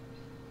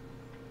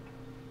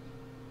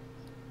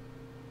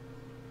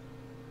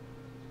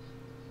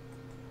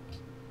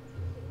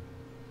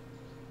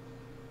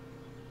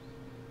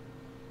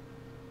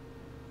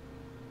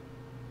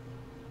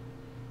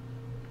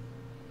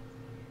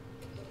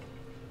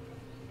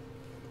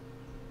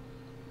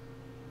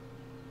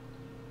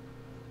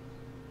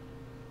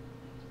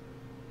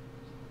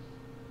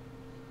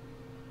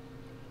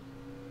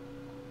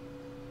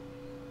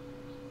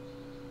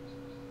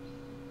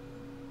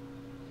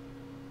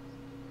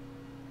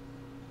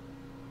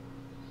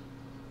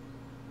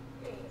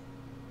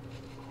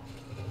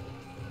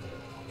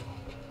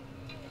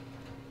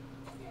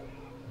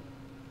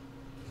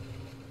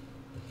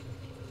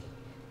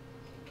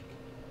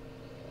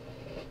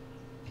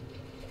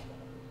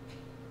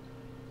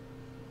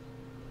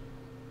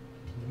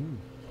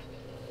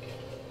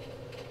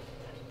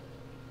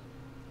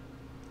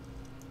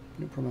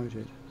 Been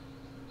promoted.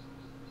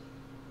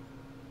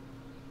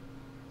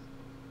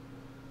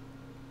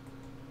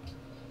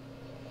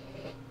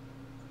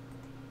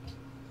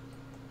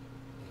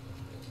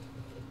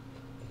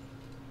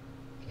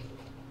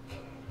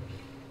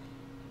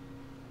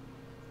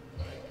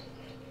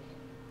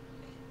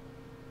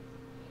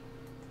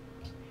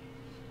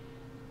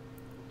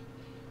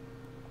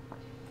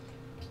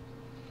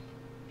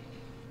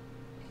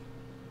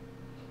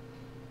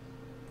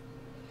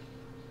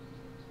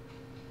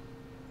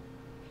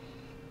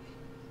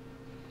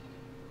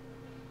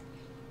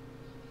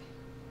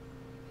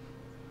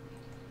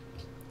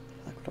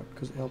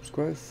 Because it helps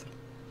growth.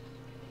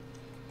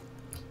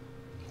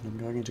 And I'm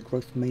going into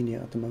growth mania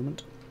at the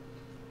moment.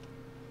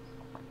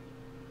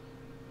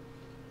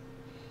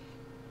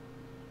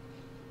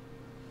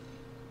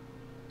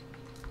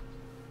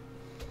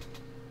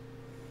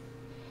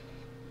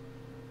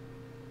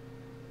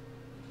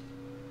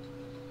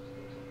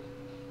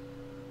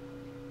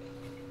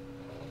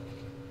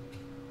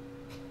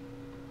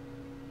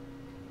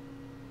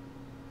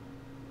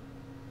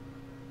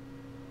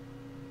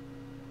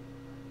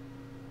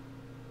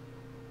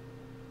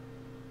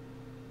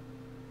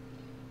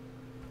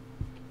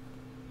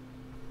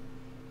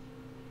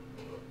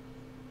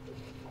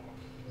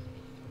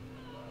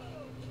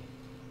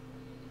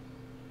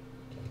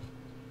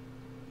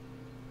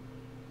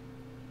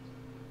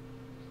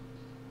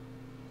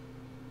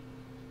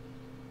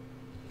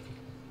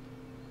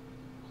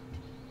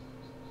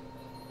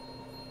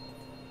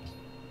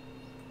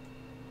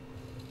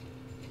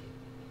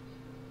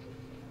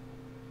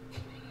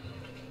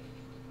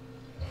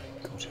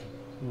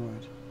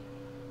 Right.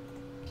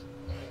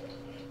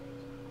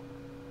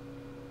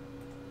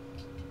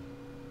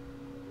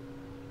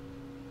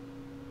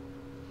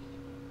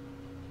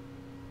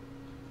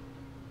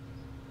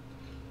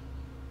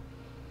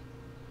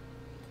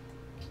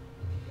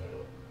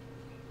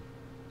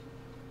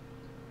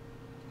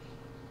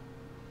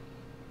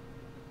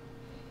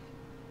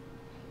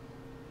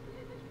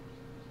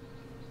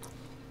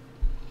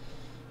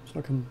 So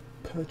I can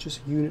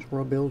purchase a unit or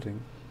a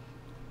building.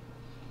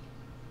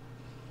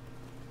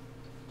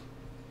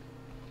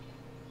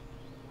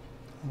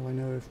 How do I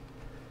know if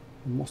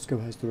Moscow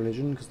has the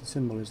religion? Because the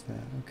symbol is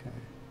there. Okay.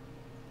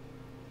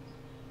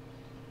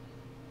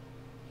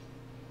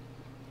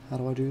 How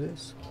do I do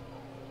this?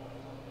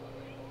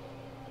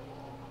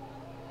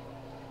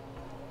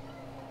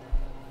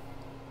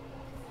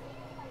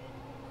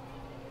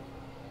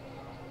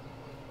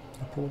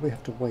 I probably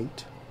have to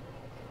wait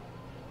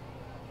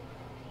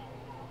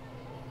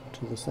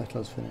till the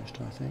settler's finished,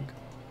 I think.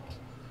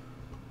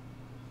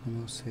 And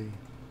we'll see.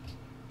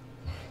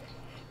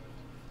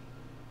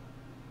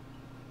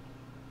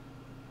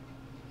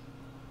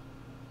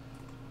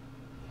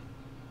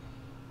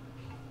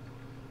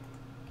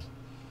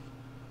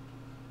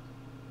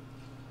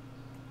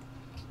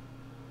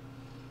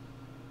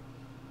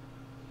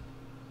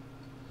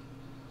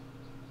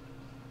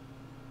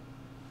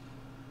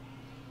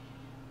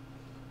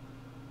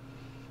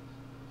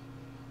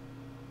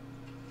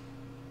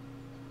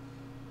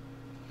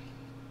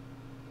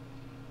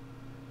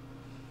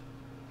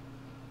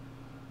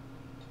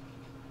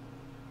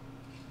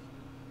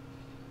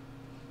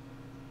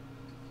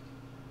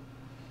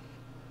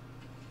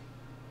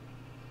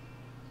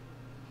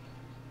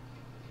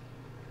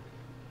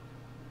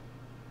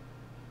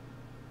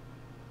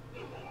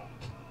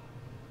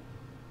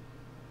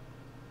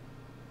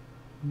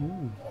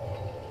 Ooh.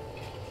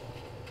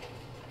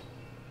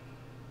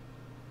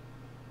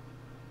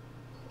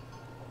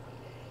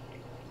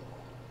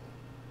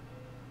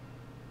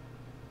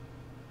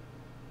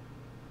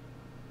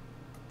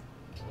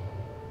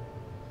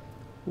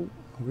 Ooh,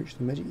 I've reached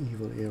the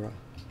medieval era.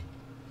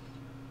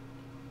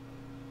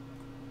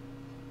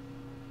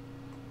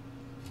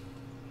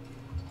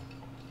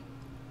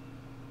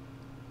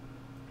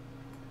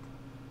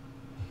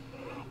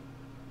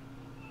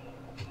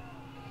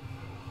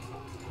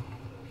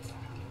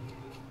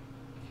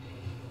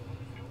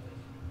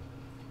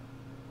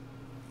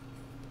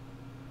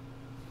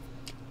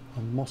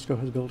 And Moscow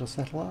has built a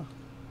settler.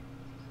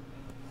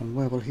 And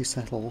where will he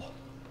settle?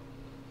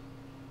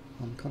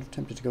 I'm kind of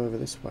tempted to go over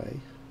this way,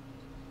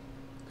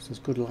 because there's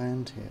good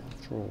land here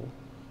after all.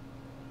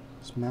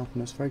 It's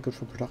mountainous, very good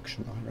for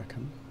production, I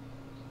reckon.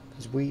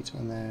 There's wheat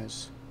and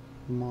there's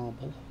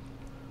marble.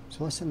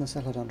 So let's send the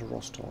settler down to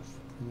Rostov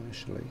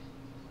initially.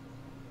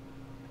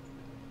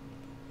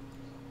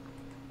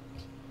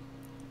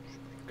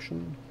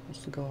 Production,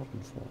 what's the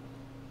garden for?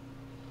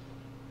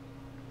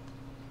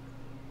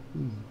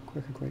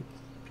 Quicker great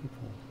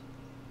people.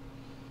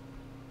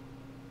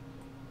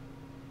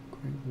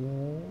 Great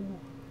wall,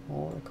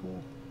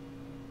 oracle.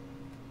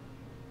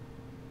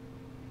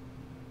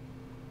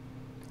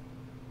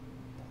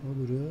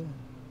 Pagoda.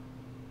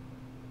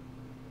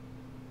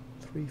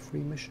 3 free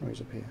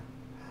missionaries appear.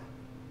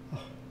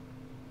 Oh.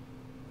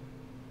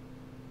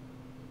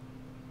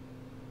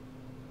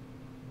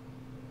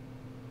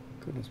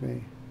 Goodness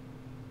me.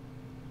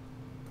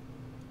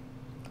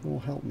 They can all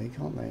help me,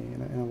 can't they,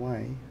 in a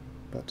way,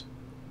 but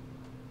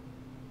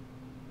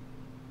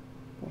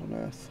what on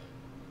earth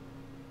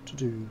to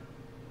do?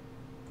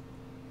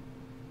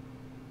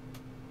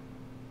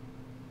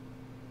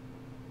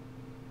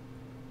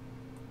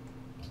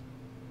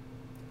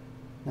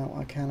 Now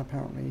I can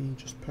apparently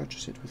just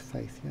purchase it with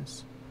faith,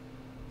 yes?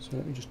 So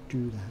let me just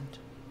do that.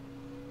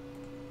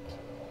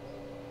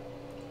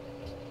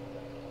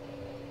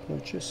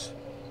 Purchase.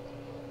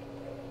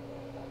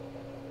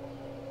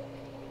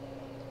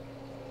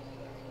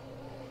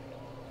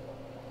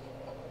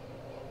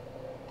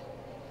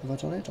 Have I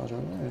done it? I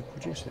don't know.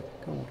 Produce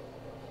it. Go on.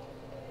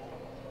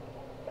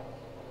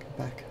 Get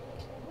back.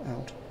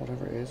 Out.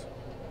 Whatever it is.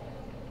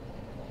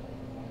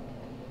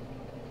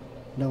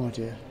 No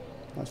idea.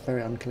 That's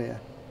very unclear.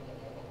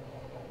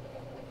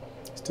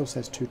 It still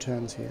says 2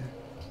 turns here.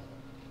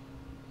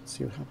 Let's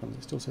see what happens.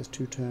 It still says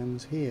 2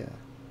 turns here.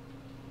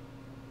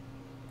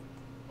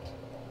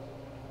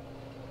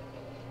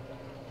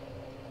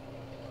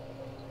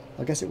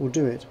 I guess it will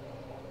do it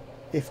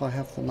if I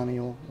have the money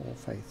or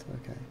faith.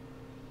 Okay.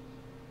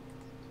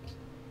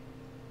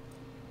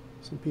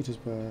 St.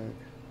 Petersburg.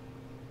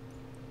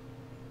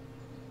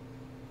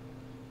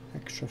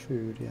 Extra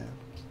food, yeah.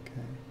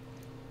 Okay.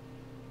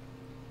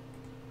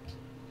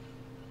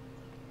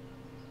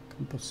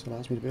 Compass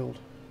allows me to build.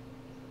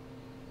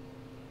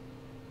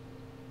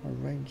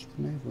 Arrange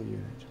the naval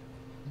unit.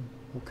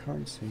 Or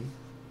currency.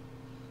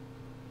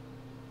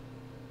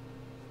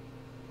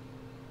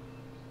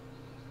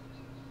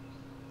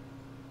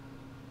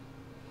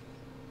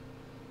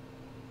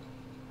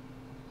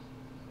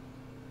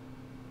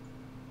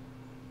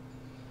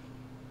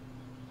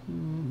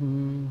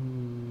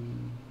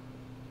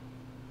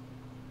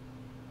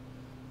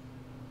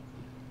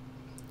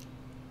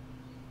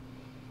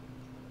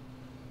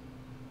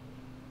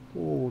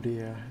 Oh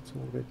dear, it's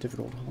all a bit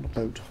difficult on a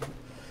boat.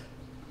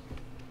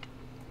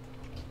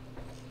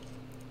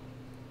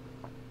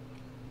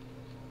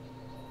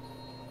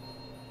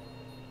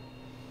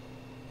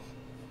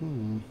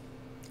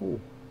 Oh.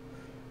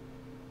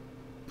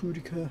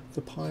 Boudica,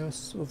 the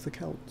pious of the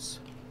Celts.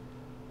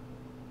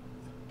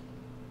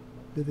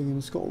 Living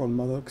in Scotland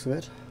by the looks of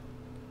it.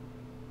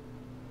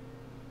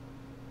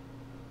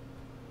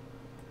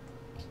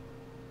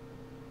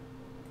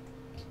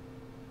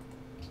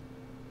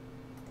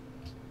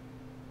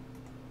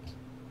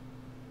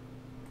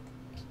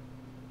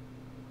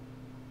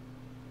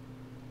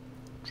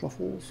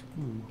 Truffles?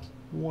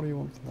 What do you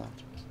want for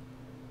that?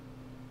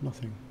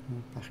 Nothing.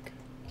 Back.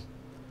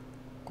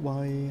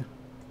 Goodbye.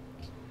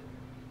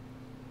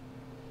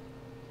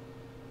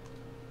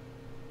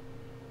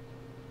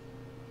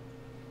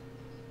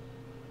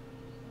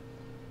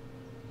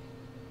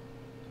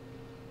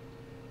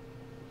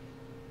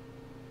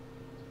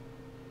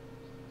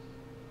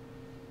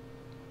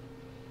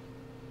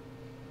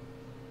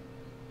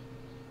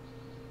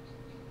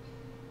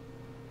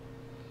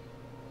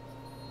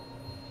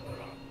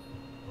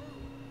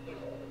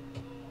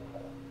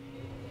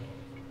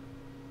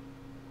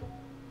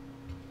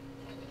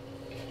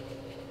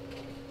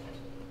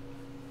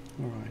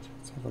 Alright,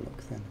 let's have a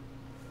look then.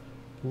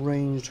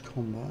 Ranged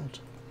combat.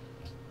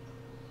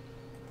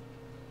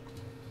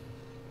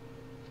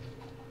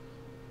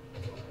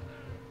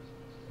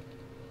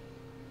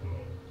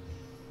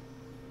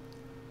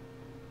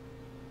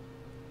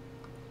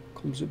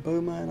 Composite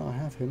bowman, I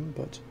have him,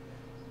 but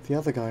the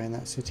other guy in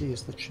that city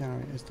is the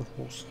chariot, is the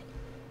horse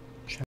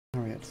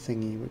chariot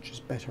thingy, which is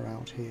better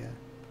out here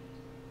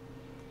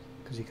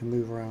because he can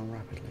move around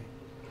rapidly.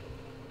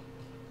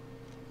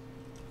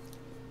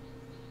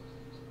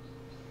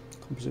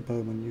 Composite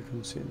bowman, you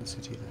can sit in the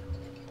city there.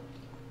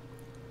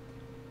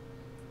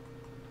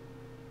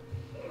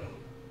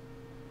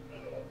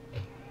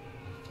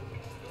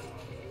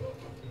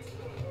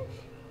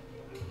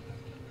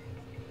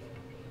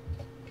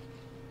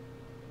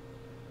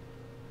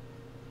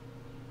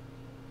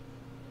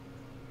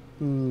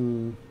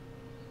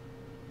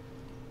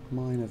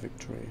 Minor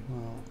victory.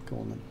 Well, go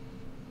on then.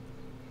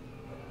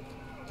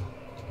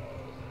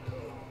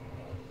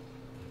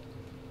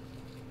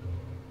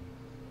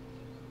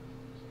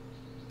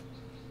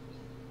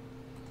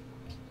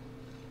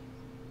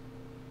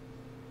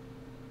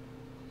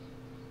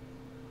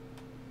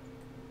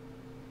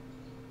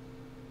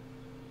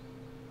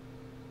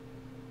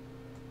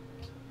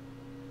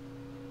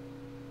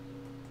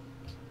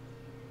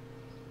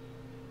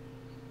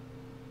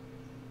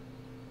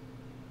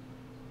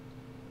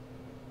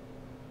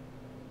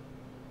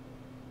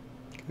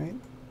 Okay.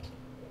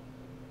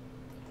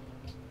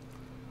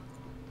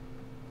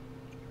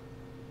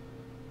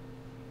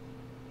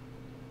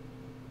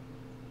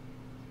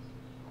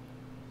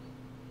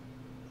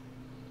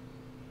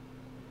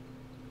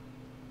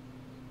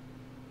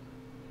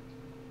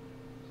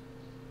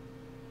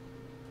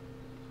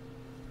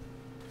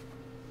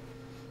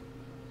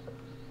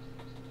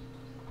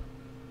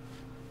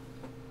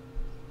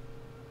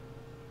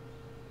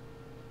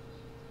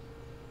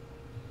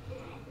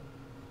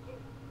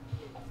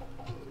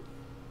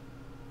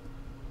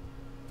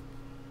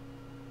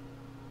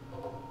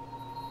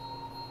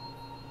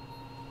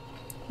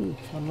 Ooh,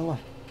 another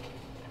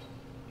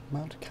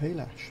Mount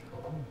Kailash.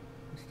 Oh,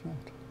 what's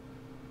that?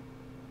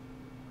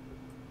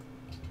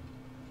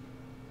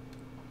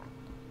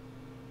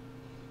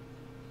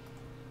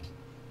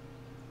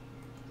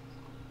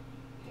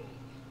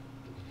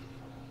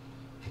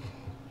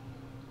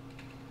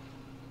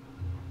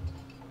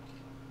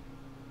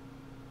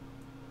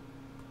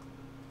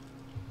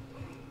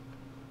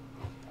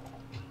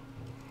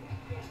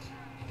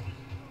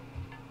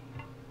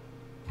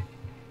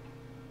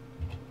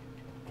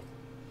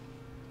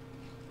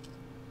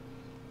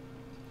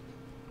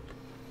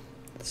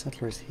 The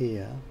settler is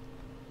here.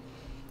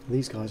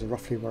 These guys are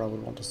roughly where I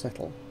would want to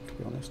settle, to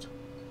be honest.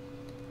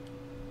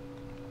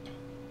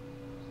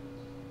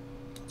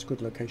 It's a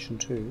good location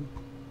too.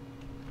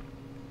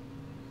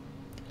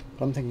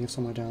 But I'm thinking of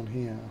somewhere down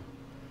here.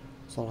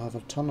 So I'll have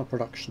a ton of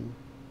production,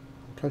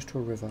 close to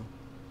a river,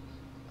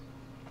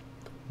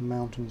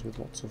 mountains with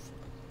lots of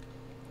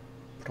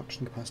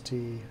production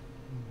capacity,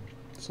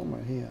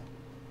 somewhere here.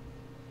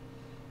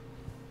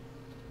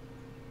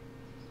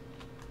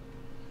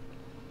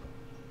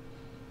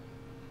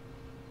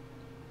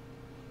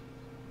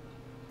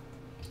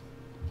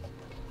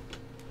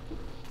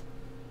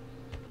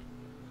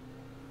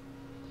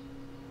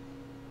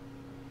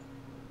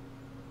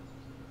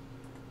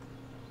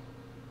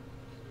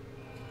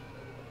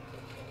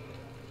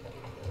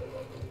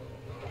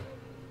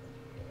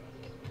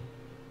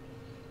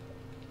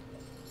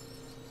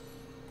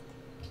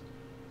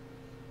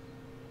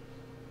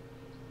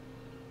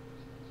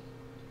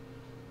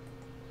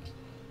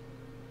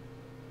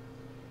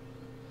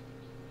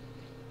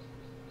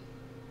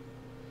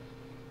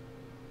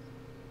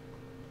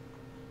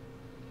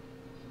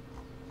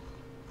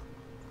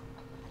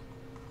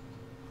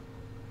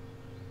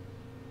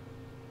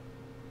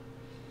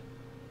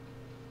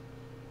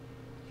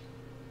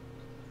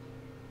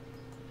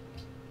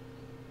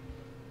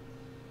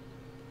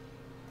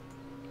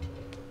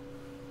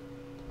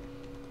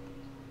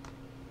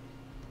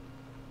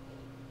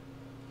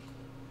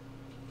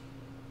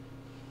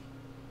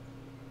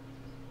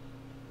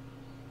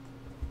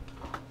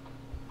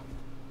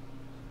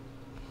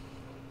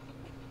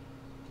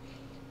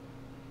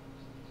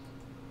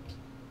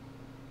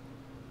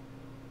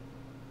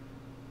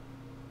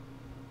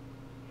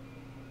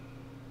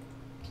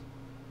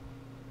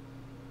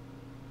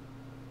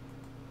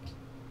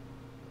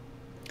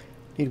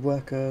 Need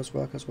workers,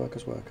 workers,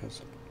 workers,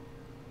 workers.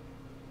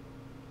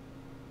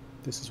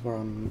 This is where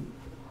I'm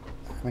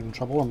having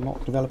trouble. I'm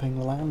not developing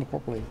the land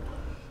properly.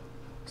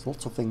 There's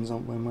lots of things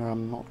where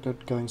I'm not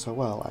going so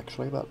well,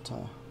 actually, but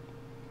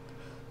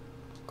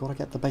gotta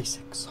get the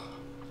basics,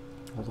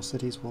 or the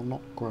cities will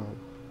not grow.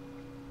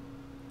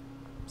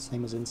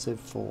 Same as in Civ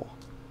IV.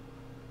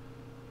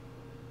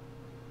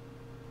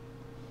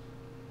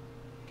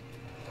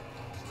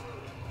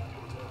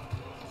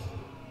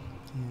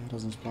 Yeah, it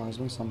doesn't surprise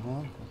me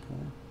somehow.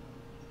 Okay.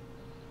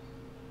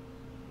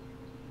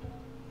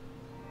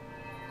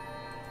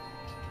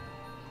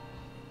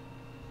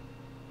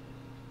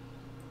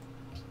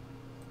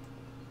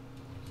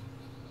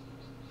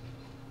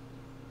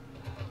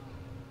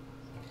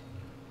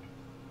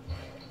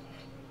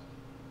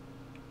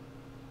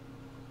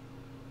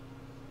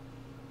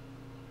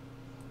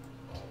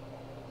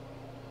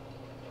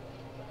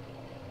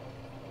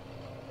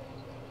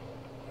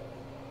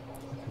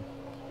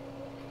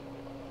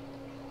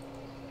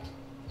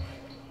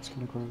 It's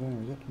going to grow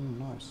there, is it?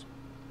 Nice.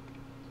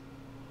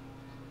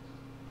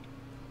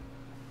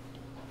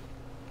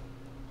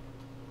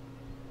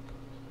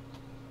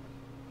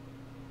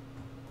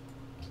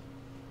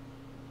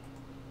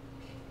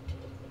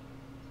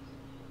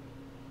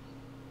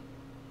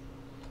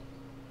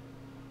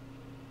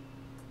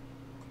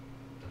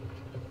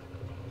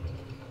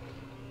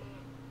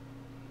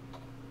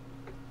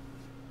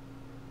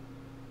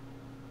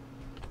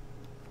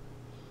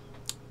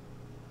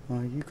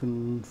 You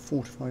can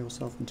fortify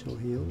yourself until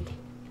healed.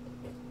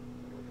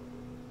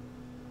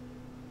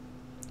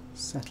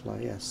 Settler,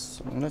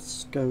 yes.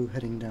 Let's go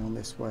heading down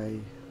this way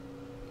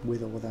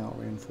with or without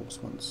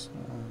reinforcements.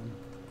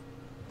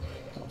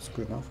 That's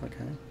good enough,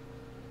 okay.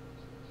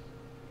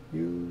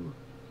 You,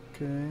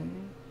 okay.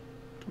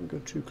 Don't go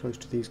too close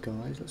to these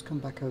guys. Let's come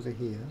back over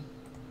here.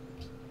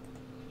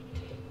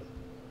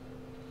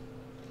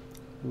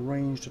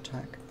 Ranged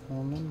attack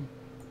on them.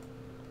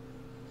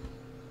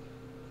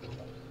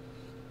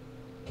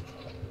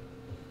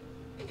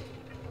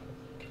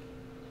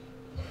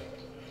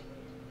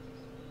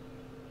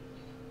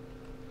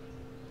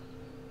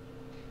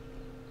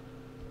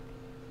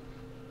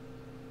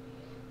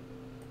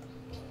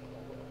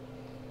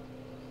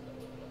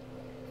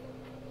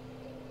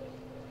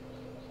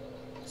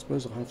 I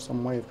suppose I have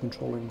some way of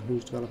controlling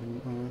who's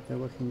developing. They're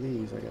working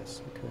these, I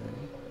guess. Okay.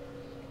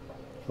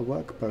 A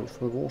workboat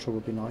for water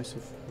would be nice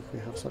if we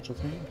have such a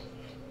thing.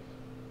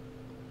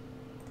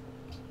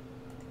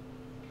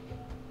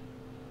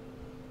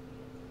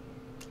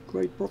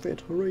 Great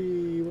prophet,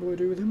 hooray! What do I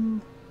do with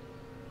him?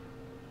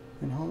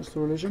 Enhance the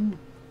religion.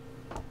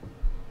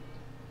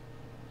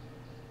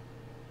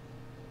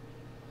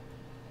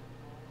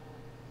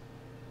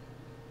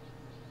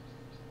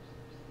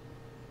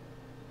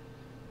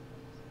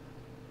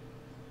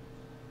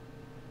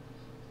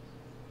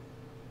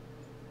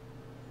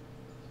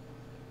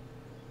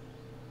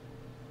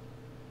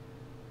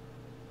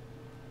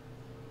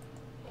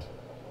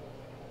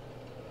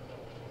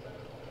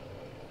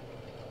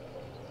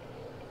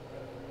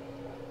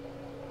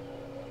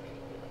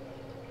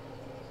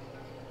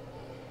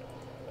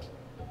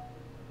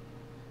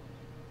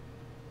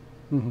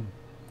 Mm-hmm.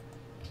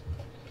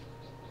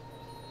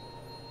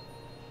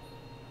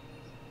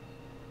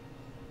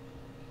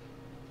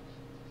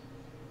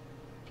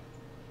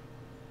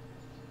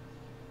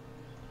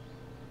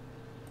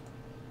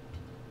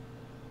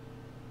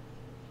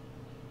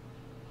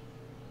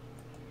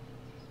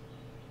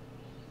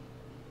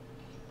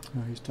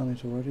 Oh, he's done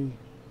it already.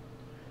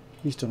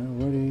 He's done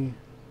it already.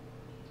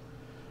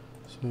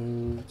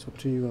 So it's up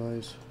to you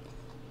guys.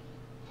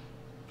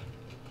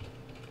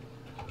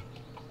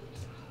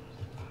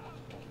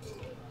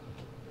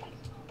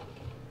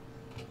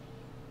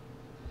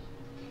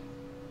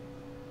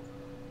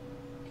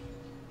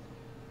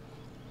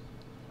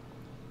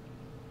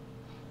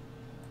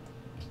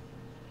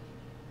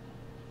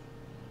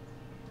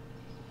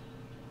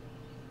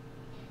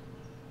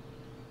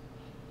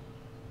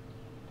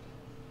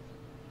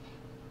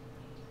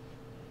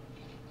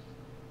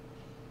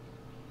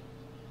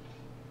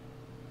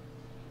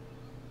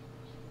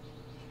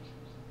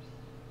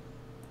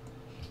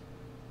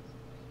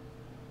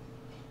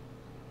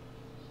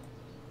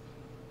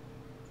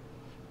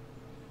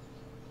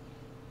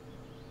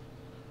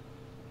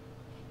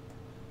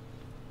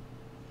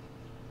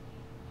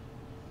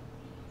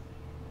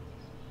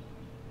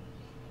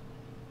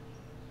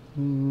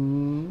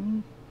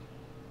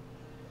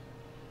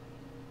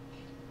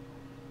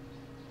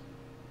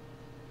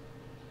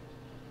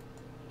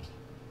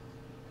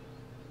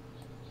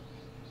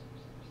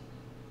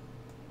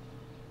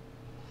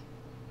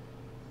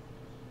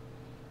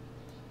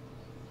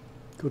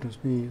 Goodness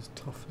me, it's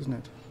tough, isn't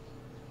it?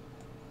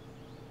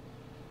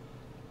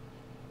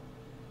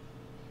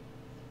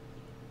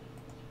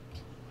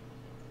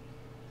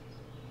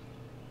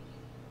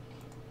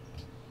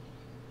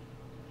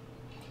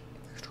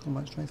 Extra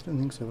combat strength, I don't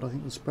think so, but I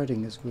think the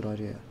spreading is a good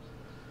idea.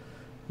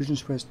 Region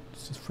spreads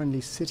to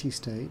friendly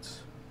city-states.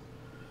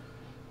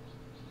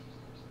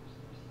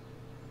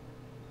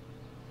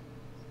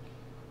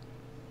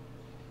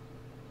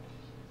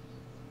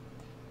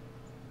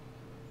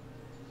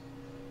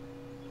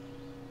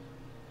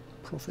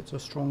 profits are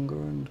stronger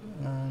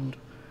and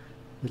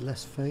with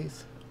less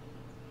faith.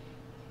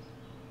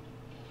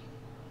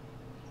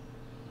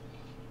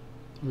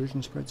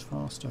 Religion spreads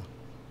faster.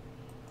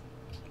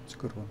 It's a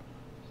good one.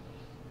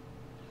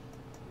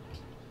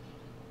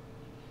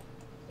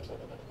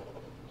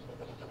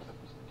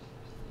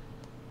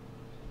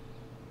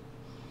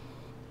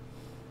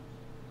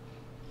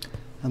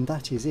 And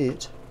that is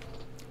it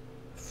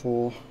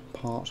for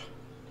part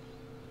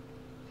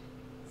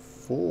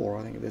 4,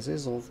 I think this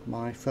is, of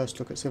my first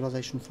look at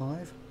Civilization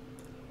V.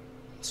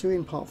 See you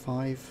in part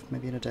 5,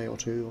 maybe in a day or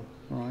two.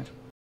 Alright.